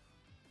dead.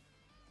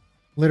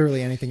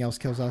 Literally anything else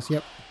kills us.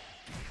 Yep.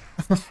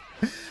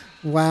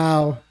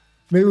 Wow.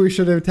 Maybe we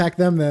should have attacked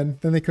them then.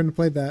 Then they couldn't have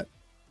played that.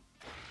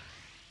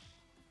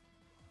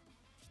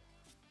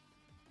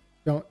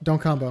 Don't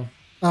combo.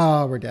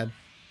 Oh, we're dead.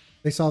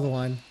 They saw the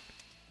line.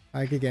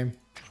 Alright, good game.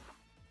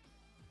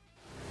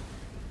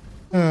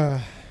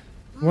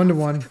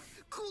 1-1.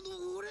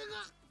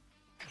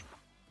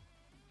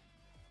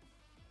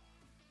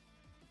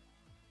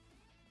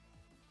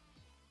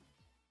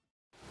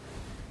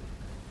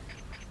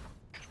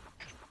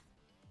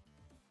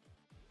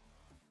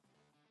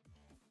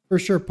 For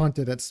sure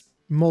punted at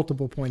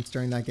multiple points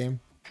during that game.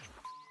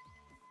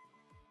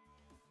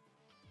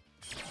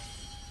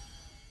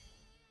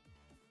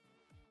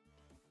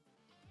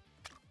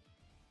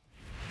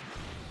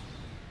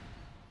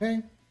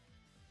 Okay.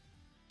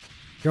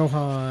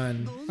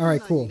 Gohan.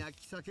 Alright, cool.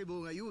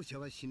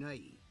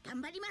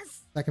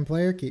 Second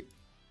player, keep.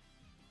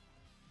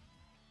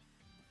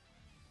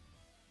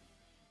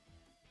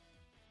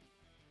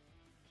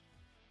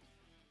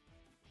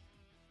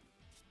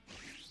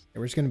 Yeah,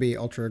 we're just going to be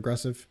ultra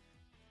aggressive.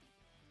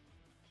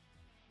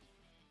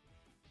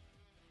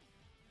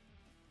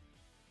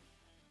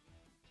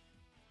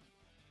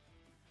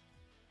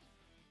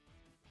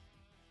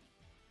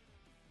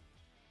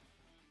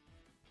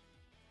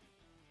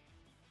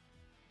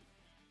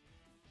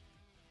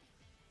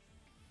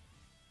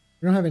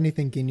 We don't have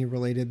anything Ginyu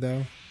related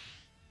though.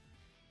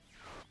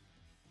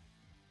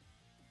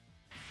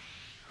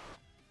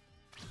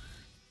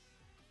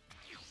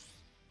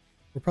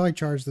 We'll probably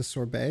charge the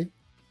Sorbet.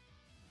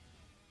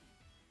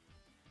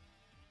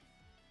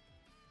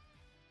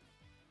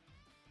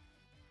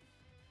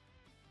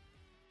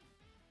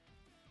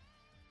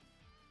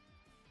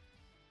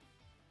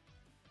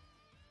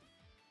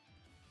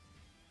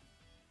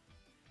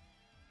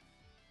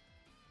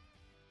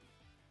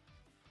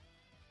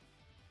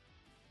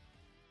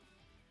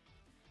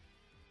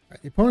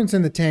 The opponent's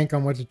in the tank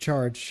on what to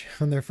charge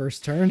on their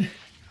first turn.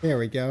 There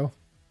we go.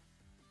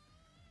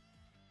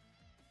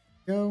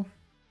 Go.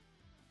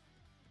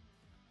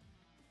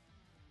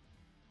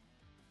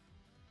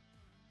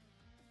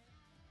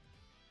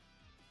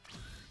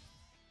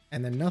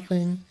 And then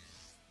nothing.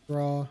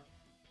 Draw.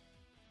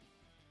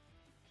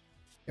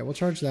 Yeah, we'll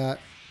charge that.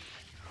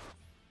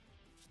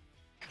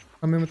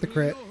 Come in with the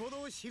crit.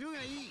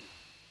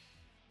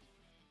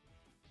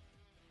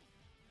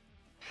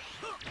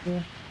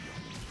 Cool.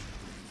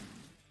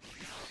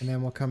 And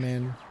then we'll come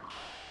in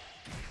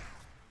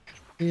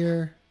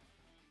here.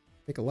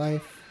 Take a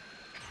life.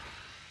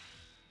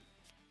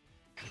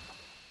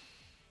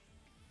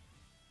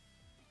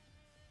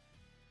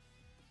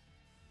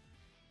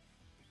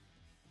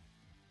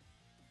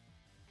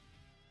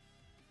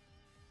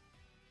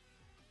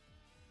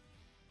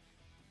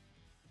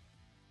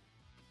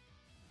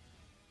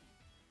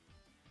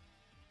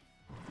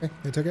 Okay,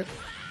 they took it.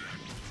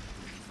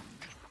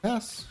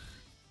 Pass.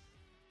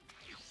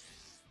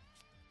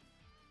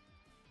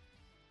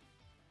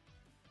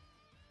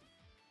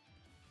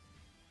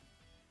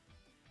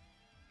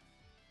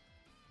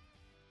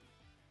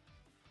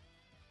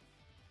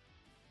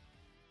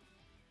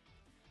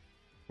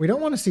 We don't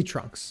want to see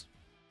Trunks.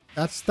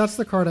 That's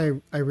the card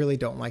I really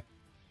don't like.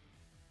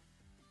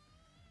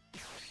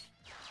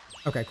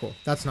 Okay, cool.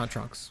 That's not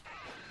Trunks.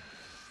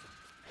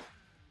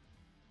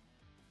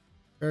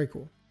 Very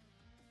cool.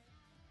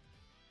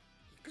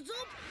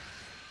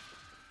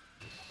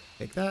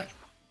 Take that.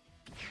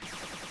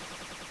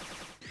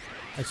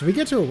 Alright, so we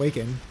get to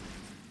awaken.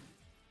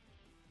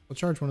 We'll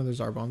charge one of those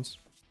Zarbons.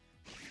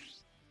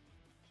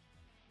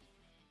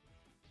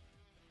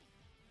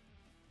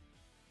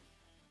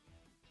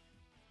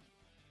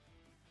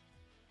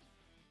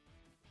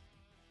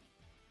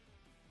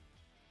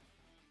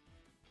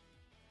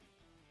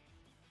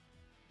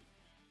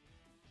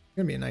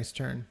 Gonna be a nice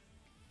turn.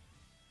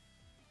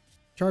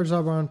 Charge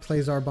Zarbon, play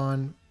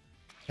Zarbon,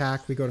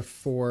 attack. We go to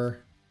 4,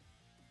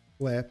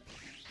 flip.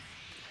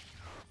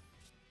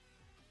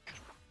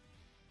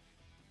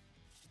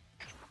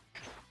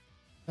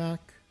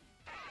 Back.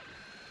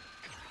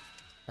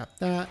 Tap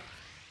that.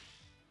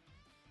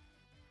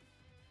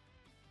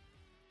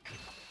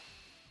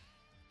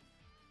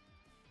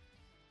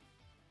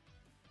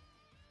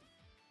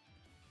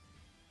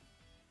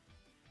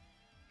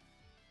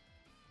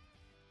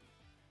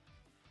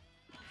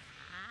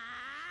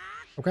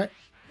 Okay.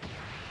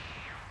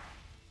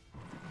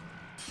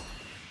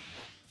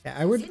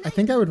 Yeah, I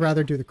think I would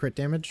rather do the crit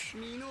damage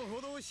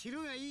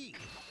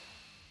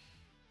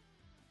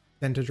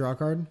than to draw a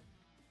card.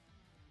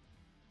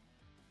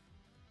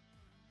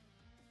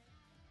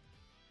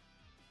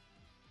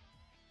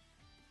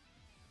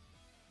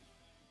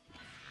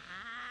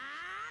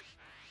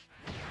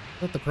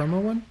 Is that the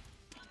promo one?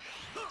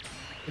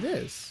 It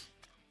is.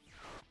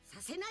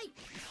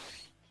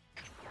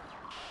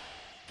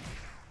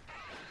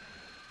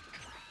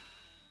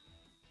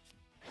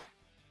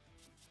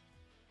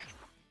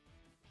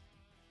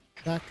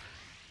 Back.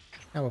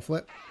 Now we'll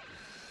flip.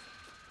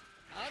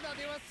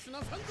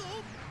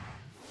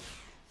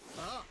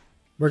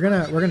 We're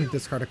gonna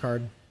discard a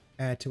card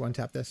to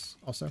untap this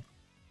also.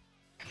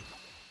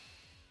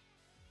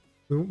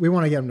 We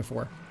want to get him to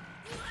 4.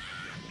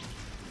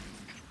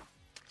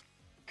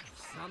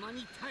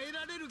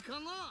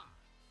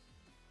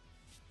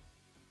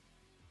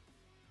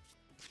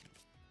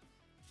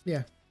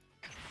 Yeah.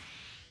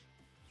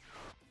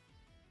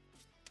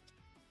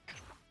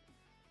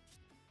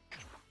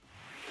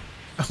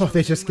 Oh,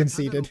 they just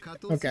conceded.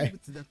 Okay.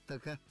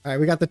 Alright,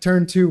 we got the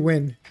turn 2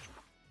 win.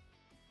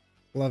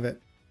 Love it.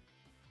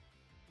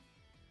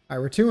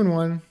 Alright, we're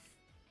 2-1.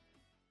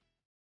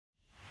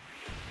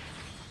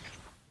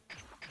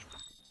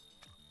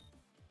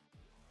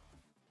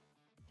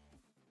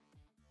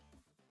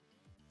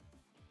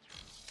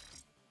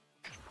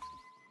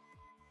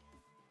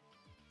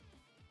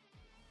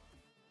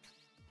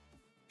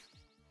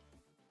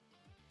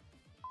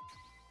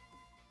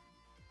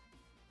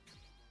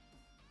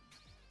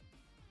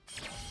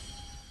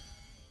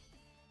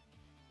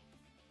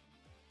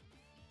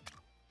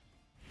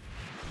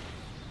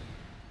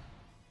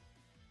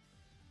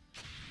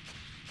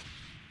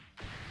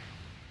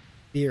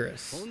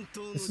 Beerus.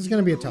 This is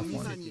going to be a tough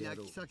one. It's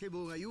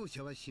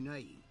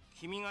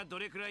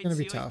going to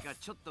be tough.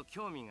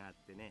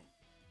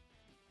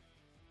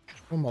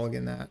 We'll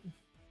mulligan that.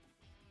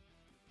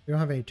 We don't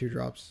have any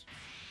 2-drops.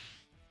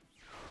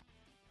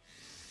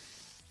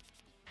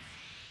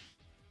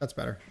 That's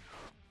better.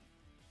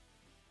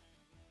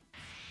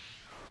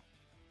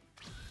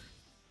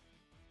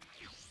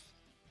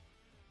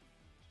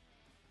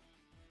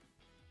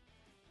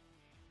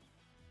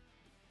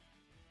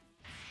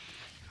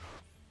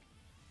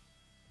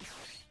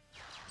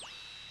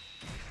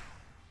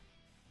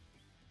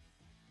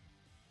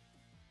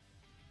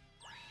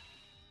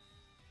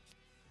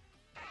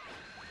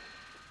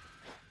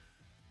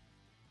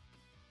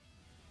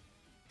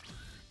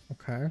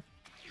 Okay.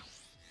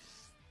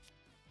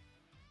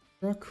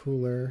 Draw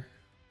Cooler.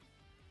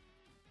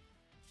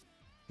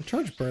 We'll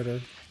charge Burter.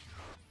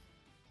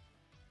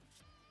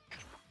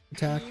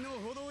 Attack.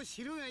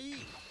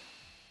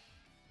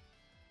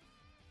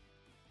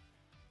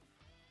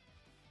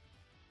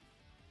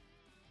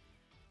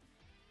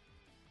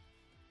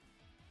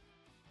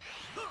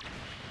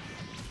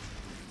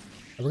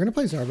 We're gonna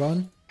play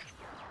Zarbon.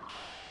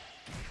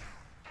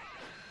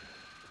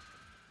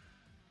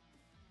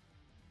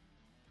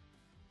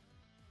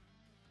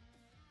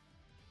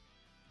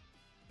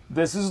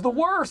 This is the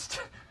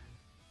worst.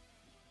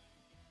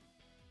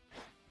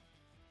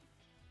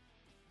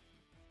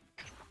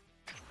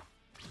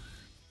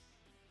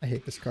 I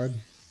hate this card.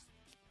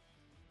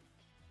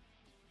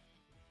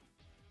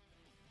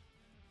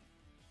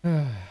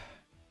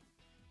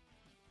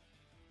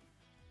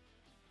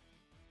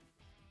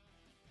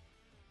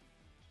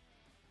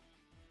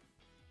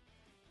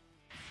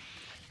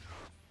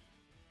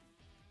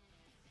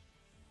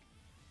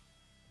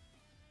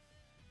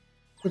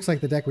 Looks like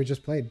the deck we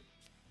just played.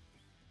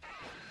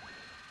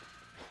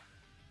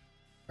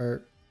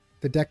 Or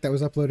the deck that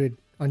was uploaded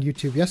on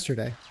YouTube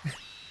yesterday.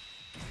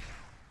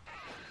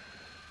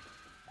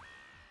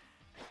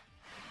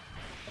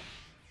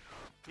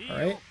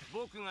 Alright.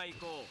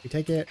 We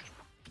take it.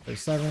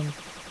 There's 7.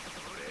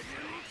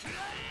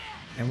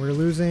 And we're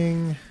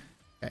losing...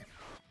 Okay.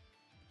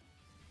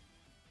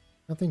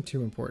 Nothing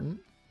too important.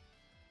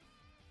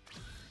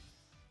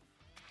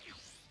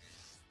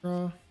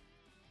 Draw.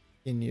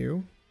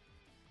 Ginyu.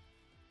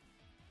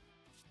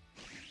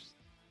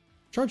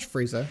 Charge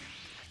Frieza.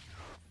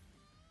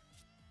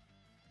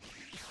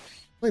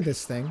 Play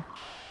this thing.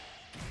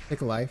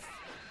 Take a life.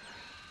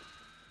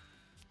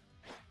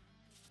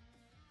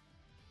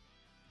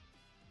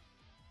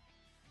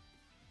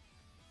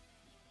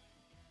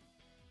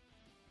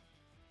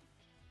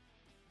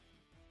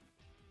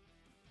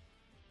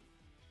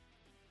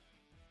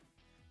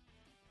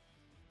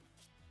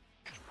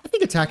 I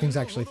think attacking's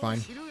actually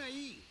fine.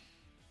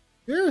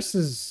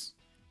 Beerus's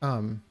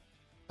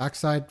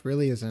backside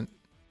really isn't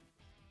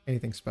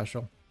anything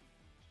special.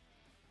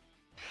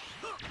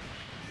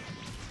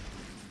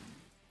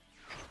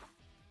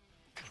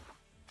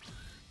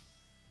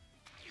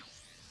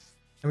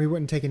 And we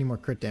wouldn't take any more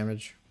crit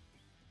damage.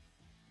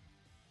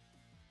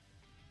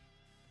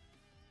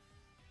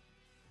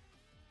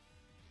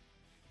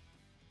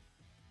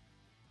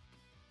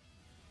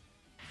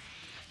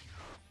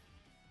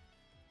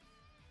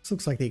 This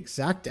looks like the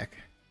exact deck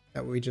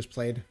that we just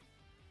played.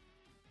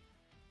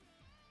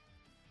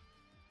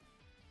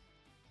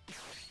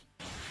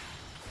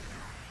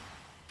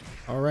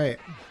 All right.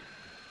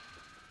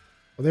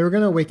 Well, they were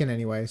going to awaken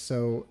anyway,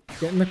 so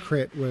getting the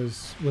crit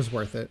was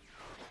worth it.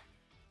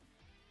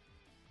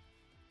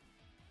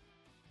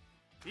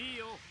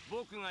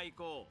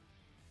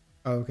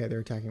 Oh, okay, they're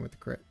attacking with the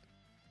crit.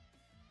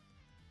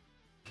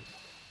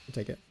 I'll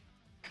take it.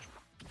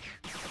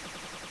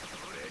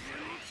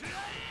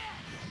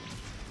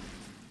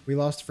 We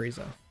lost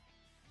Frieza.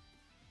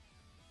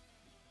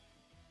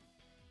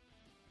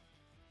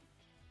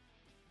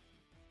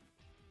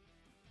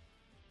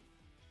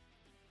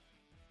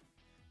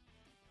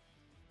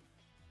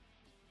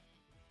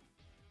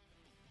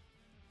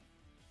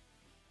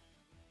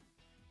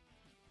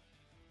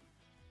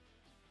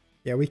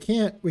 Yeah, we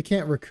can't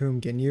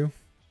Recoome Ginyu.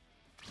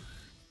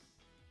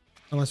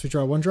 Unless we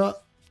draw 1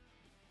 drop.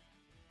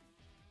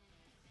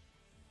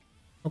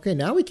 Okay,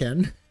 now we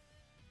can.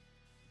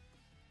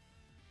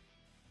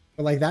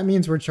 But like that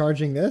means we're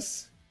charging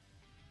this.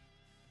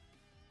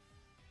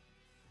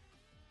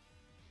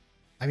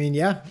 I mean,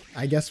 yeah,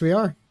 I guess we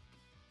are.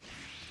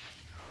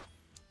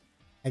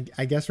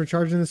 I guess we're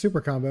charging the super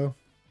combo.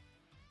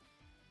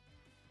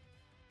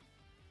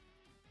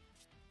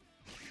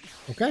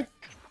 Okay.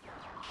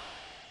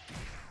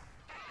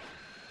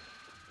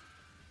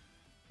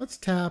 Let's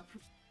tap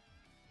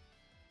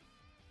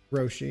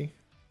Roshi.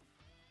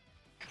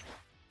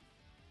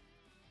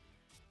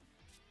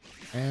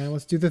 And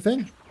let's do the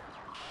thing.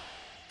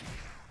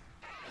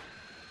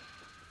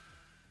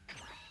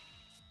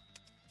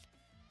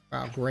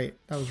 Wow, great.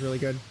 That was really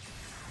good.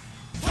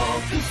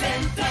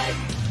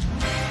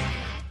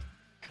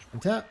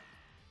 And tap.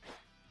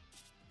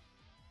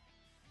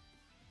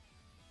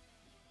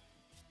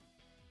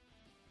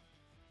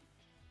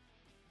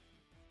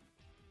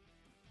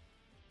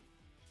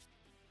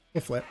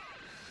 We'll flip.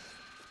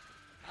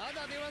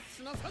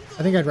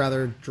 I think I'd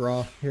rather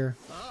draw here.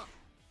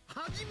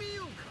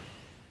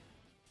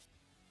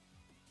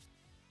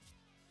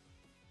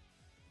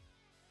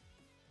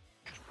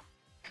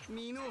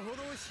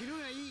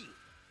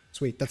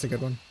 Sweet, that's a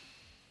good one.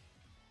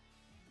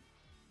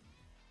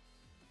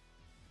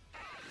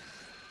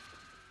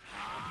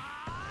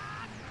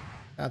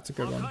 That's a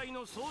good one.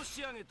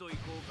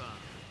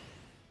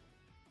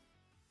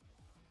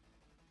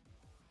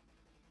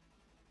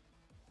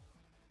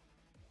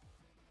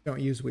 Don't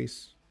use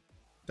Whis.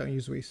 Don't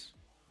use Whis.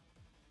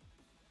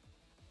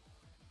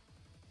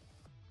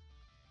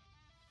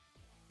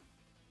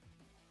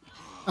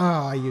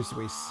 Ah, I used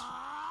Whis.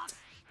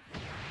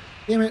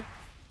 Damn it.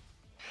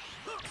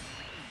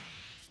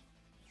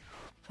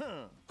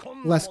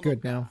 Less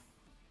good now.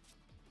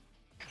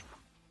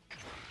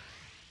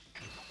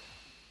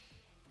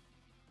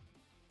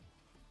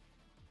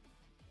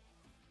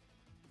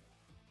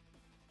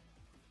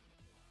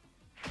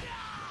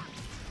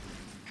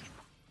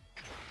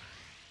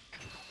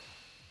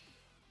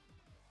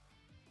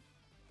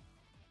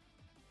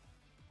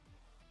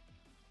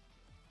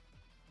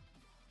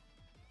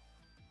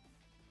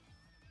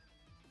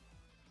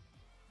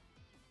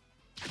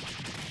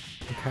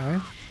 Okay.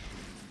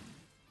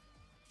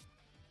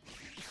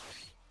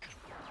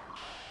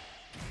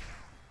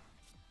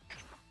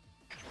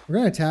 We're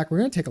going to attack. We're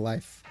going to take a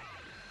life.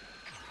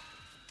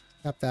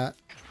 Tap that.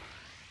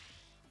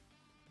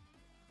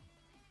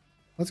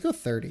 Let's go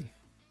 30.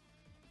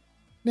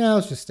 No,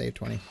 let's just stay at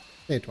 20.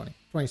 Stay at 20.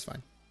 20 is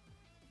fine.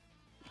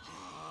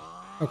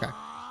 Okay.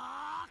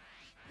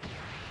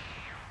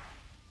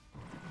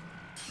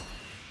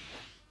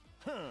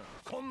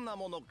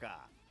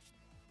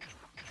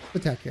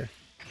 Attack here.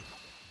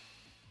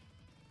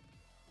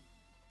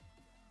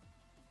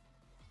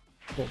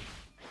 Cool.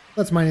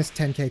 Let's minus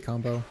 10k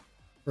combo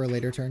for a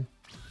later turn.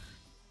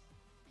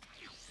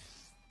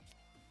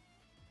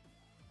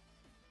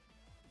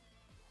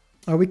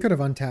 Oh, we could have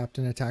untapped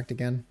and attacked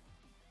again.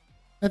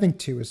 I think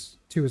 2 is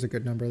a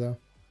good number though.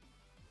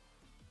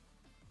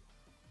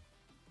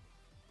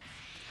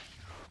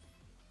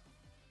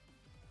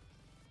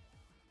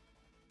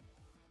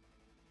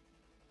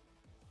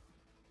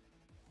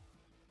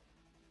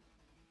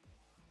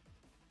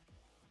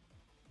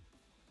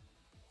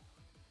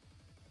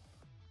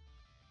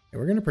 Yeah,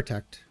 we're gonna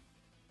protect.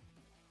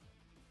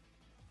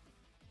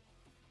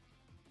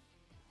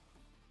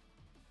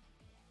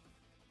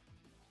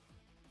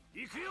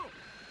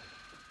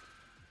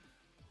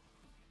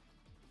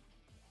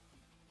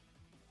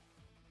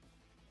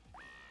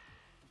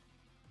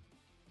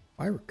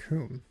 Why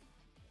Recoome?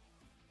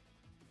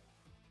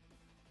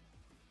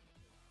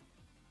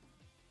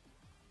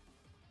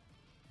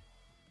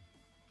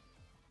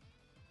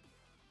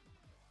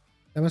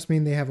 That must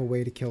mean they have a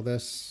way to kill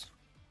this.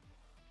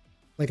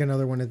 Like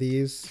another one of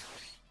these.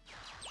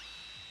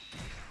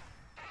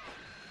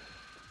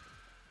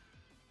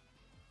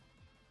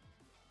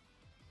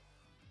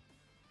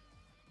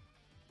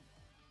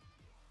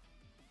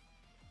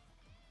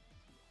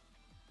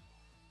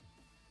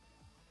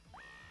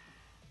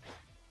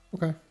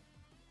 Okay.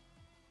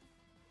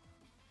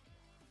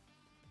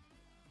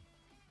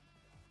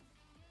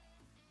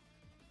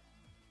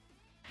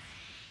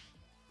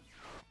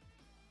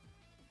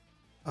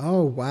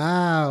 Oh,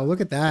 wow.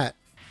 Look at that.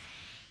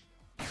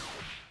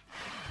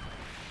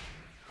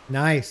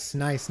 Nice,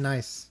 nice,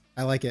 nice.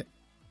 I like it.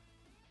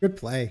 Good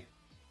play.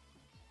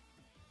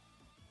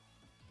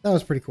 That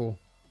was pretty cool.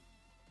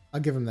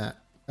 I'll give him that.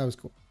 That was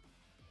cool.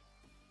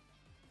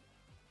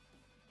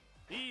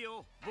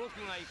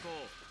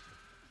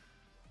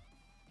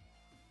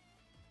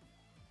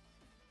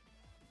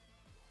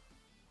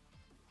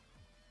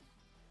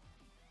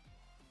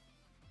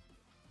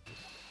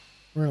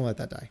 We're gonna let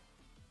that die.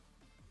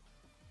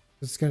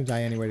 This is gonna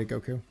die anyway to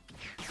Goku.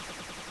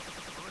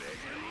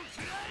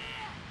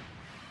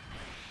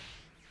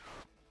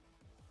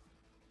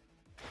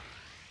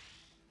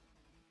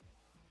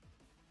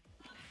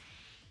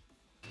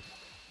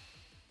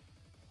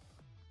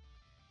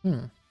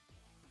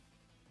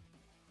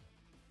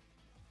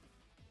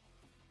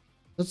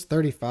 That's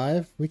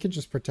 35. We could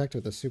just protect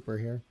with a super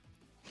here.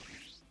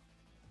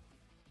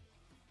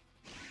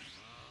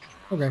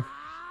 Okay.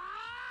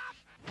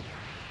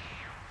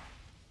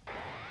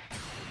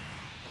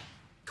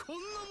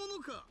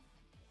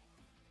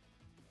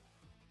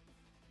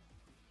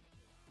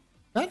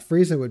 That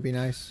Frieza would be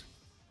nice.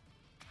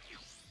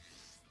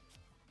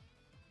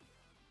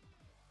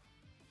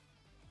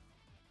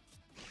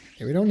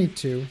 Okay, we don't need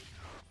 2.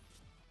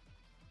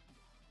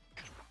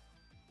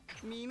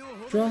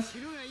 Draw.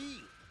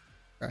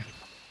 Okay.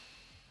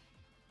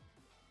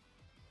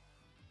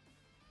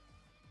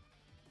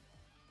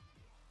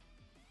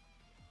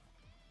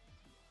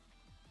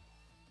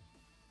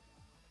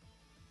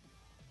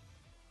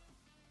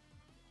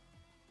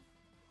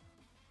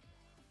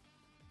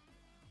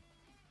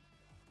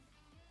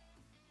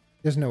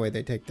 There's no way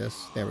they take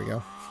this. There we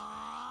go.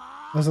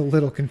 I was a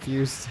little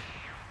confused.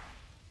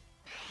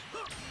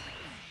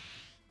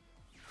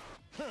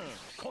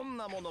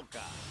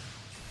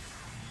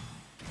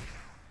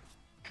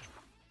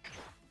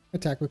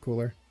 Attack with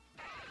Cooler.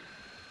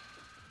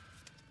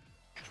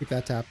 Keep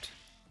that tapped.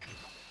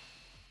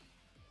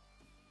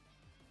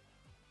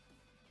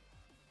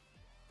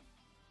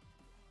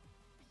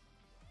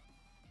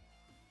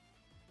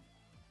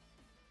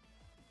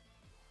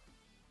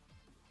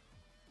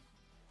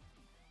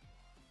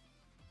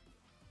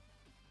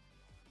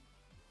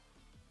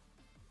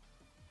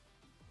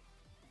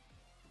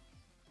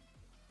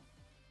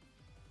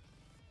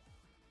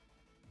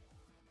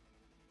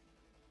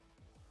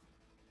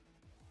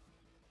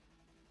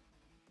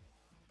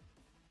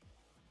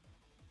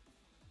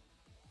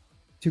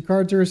 Two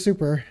cards or a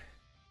super.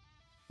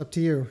 Up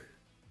to you.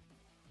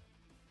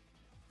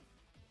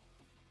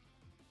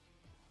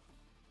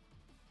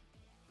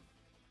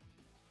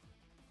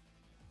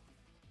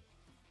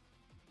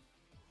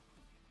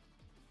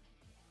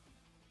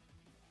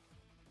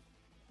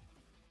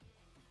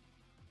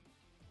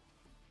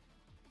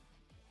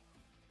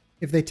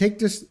 If they take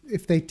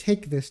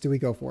this, do we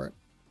go for it?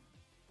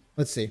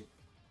 Let's see.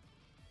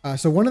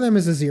 So one of them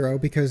is a 0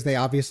 because they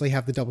obviously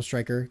have the double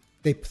striker.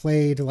 They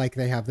played like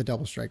they have the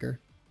double striker.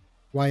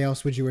 Why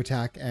else would you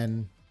attack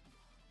and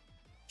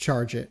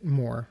charge it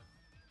more?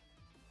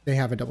 They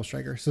have a double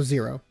striker, so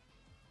 0.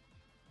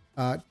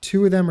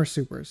 2 of them are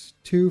supers.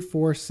 2,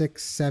 4,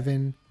 6,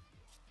 7,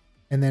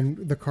 and then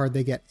the card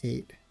they get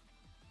 8.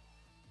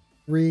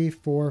 3,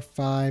 4,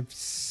 5,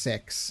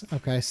 6.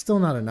 Okay, still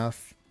not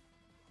enough.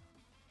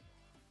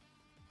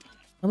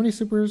 How many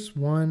supers?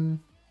 One.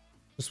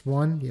 Just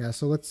one? Yeah,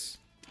 so let's...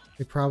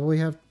 They probably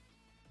have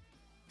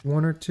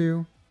one or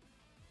two.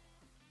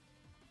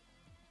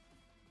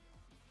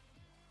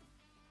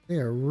 They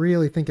are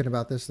really thinking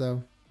about this,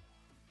 though.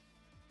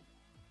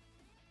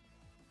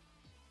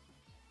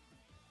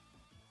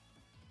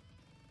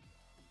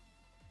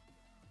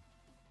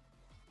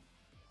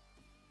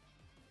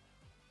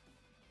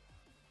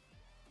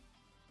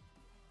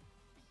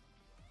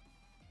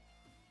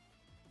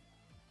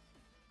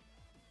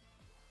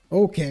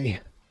 Okay.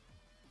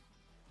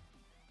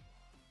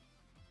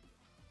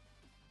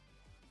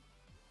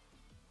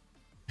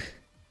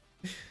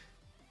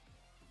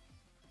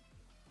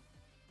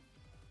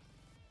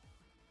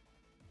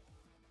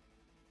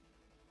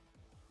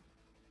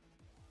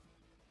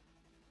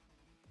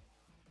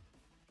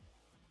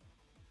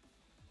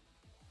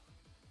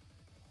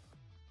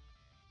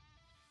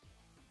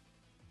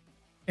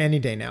 Any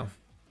day now.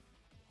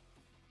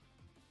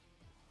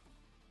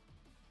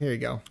 Here you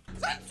go.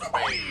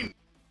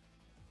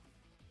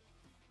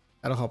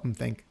 That'll help him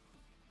think.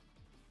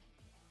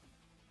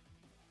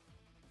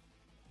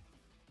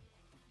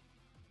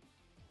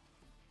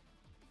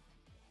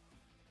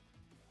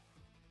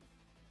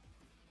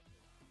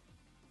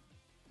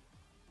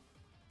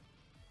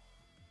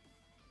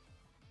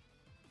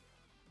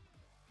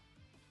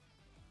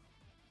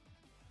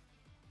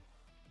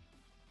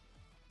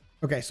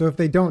 Okay, so if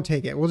they don't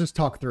take it, we'll just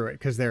talk through it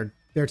because they're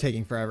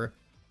taking forever.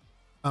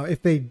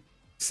 If they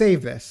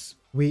save this,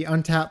 we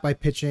untap by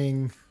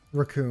pitching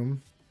Recoome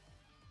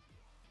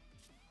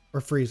or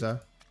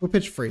Frieza. We'll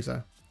pitch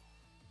Frieza.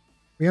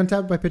 We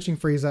untap by pitching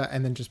Frieza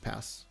and then just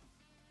pass.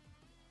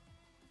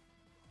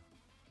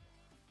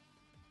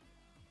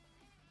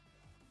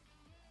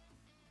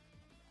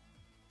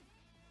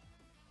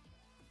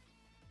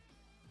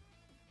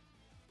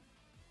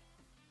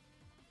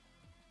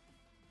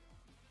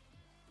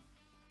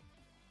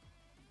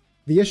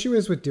 The issue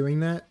is with doing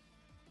that.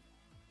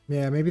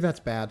 Yeah, maybe that's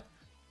bad.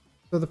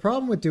 So the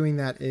problem with doing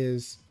that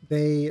is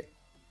they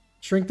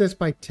shrink this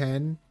by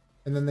 10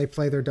 and then they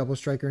play their double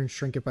striker and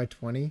shrink it by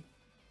 20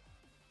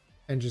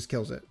 and just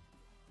kills it.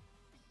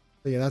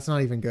 So yeah, that's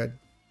not even good.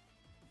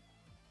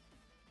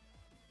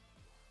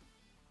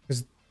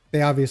 Because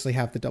they obviously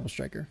have the double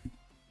striker.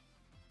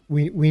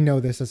 We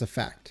know this as a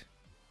fact.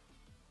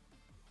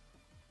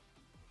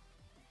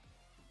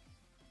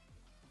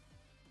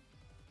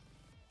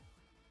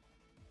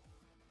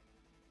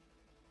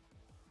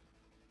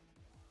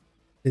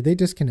 Did they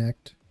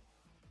disconnect?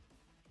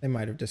 They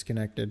might have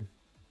disconnected.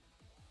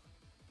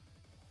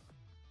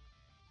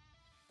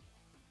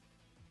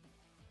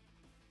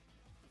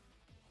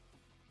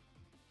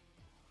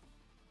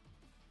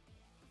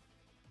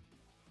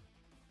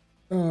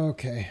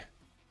 Okay.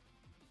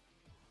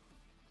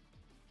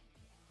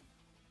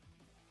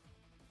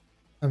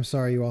 I'm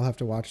sorry you all have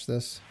to watch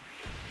this.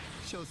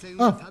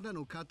 Oh.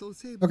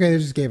 Okay, they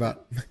just gave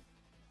up.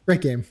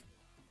 Great game.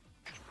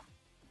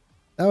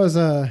 That was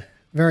a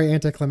very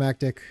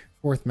anticlimactic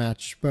fourth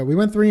match, but we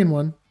went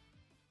 3-1.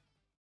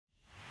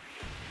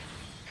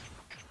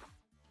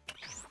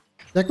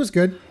 Deck was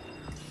good.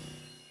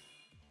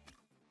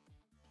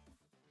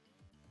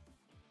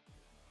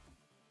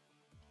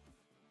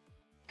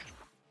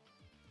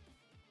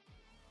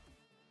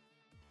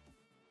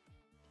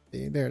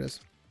 See, there it is.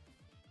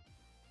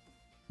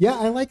 Yeah,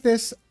 I like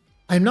this.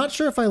 I'm not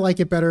sure if I like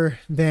it better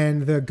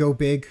than the Go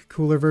Big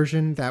Cooler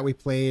version that we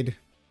played.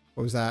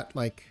 What was that,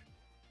 like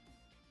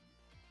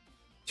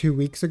 2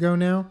 weeks ago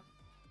now?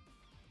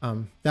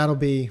 That'll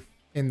be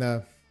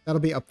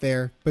up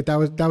there, but that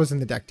was in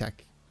the deck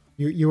tech.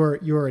 You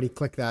already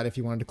clicked that if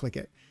you wanted to click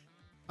it.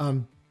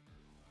 But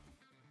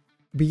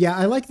yeah,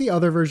 I like the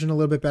other version a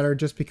little bit better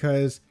just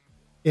because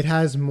it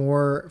has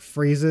more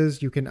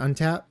Friezas you can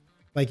untap.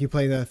 Like you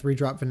play the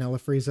 3-drop vanilla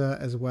Frieza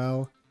as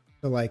well.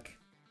 So like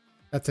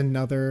that's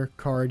another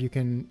card you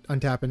can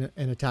untap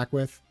and attack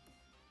with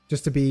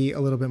just to be a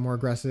little bit more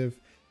aggressive.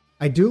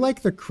 I do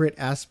like the crit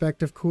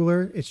aspect of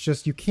Cooler. It's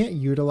just you can't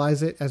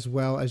utilize it as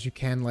well as you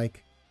can,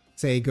 like,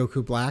 say,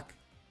 Goku Black.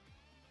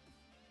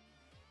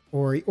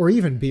 Or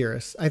even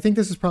Beerus. I think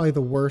this is probably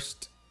the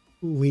worst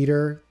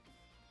leader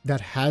that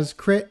has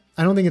crit.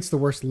 I don't think it's the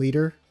worst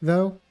leader,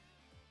 though.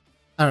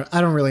 I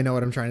don't really know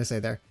what I'm trying to say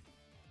there.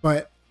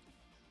 But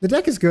the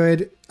deck is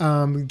good.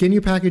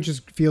 Ginyu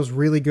package feels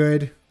really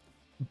good.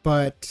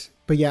 But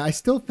yeah, I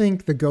still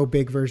think the Go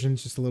Big version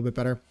is just a little bit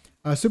better.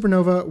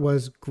 Supernova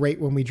was great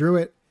when we drew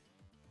it.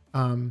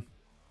 Yeah,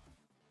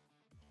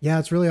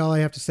 that's really all I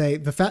have to say.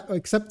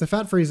 Except the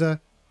Fat Frieza.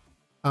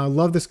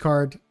 Love this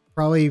card.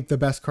 Probably the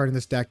best card in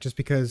this deck just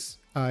because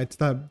it's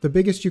the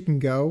biggest you can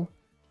go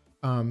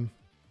to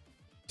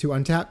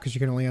untap because you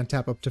can only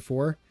untap up to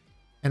 4.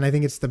 And I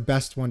think it's the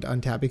best one to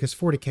untap because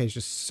 40k is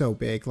just so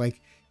big.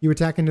 Like, you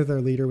attack into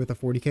their leader with a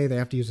 40k, they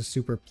have to use a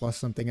super plus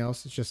something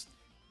else.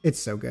 It's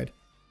so good.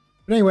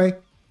 But anyway,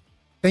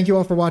 thank you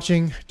all for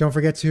watching. Don't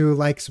forget to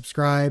like,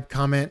 subscribe,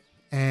 comment,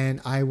 and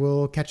I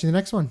will catch you in the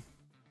next one.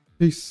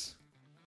 Peace.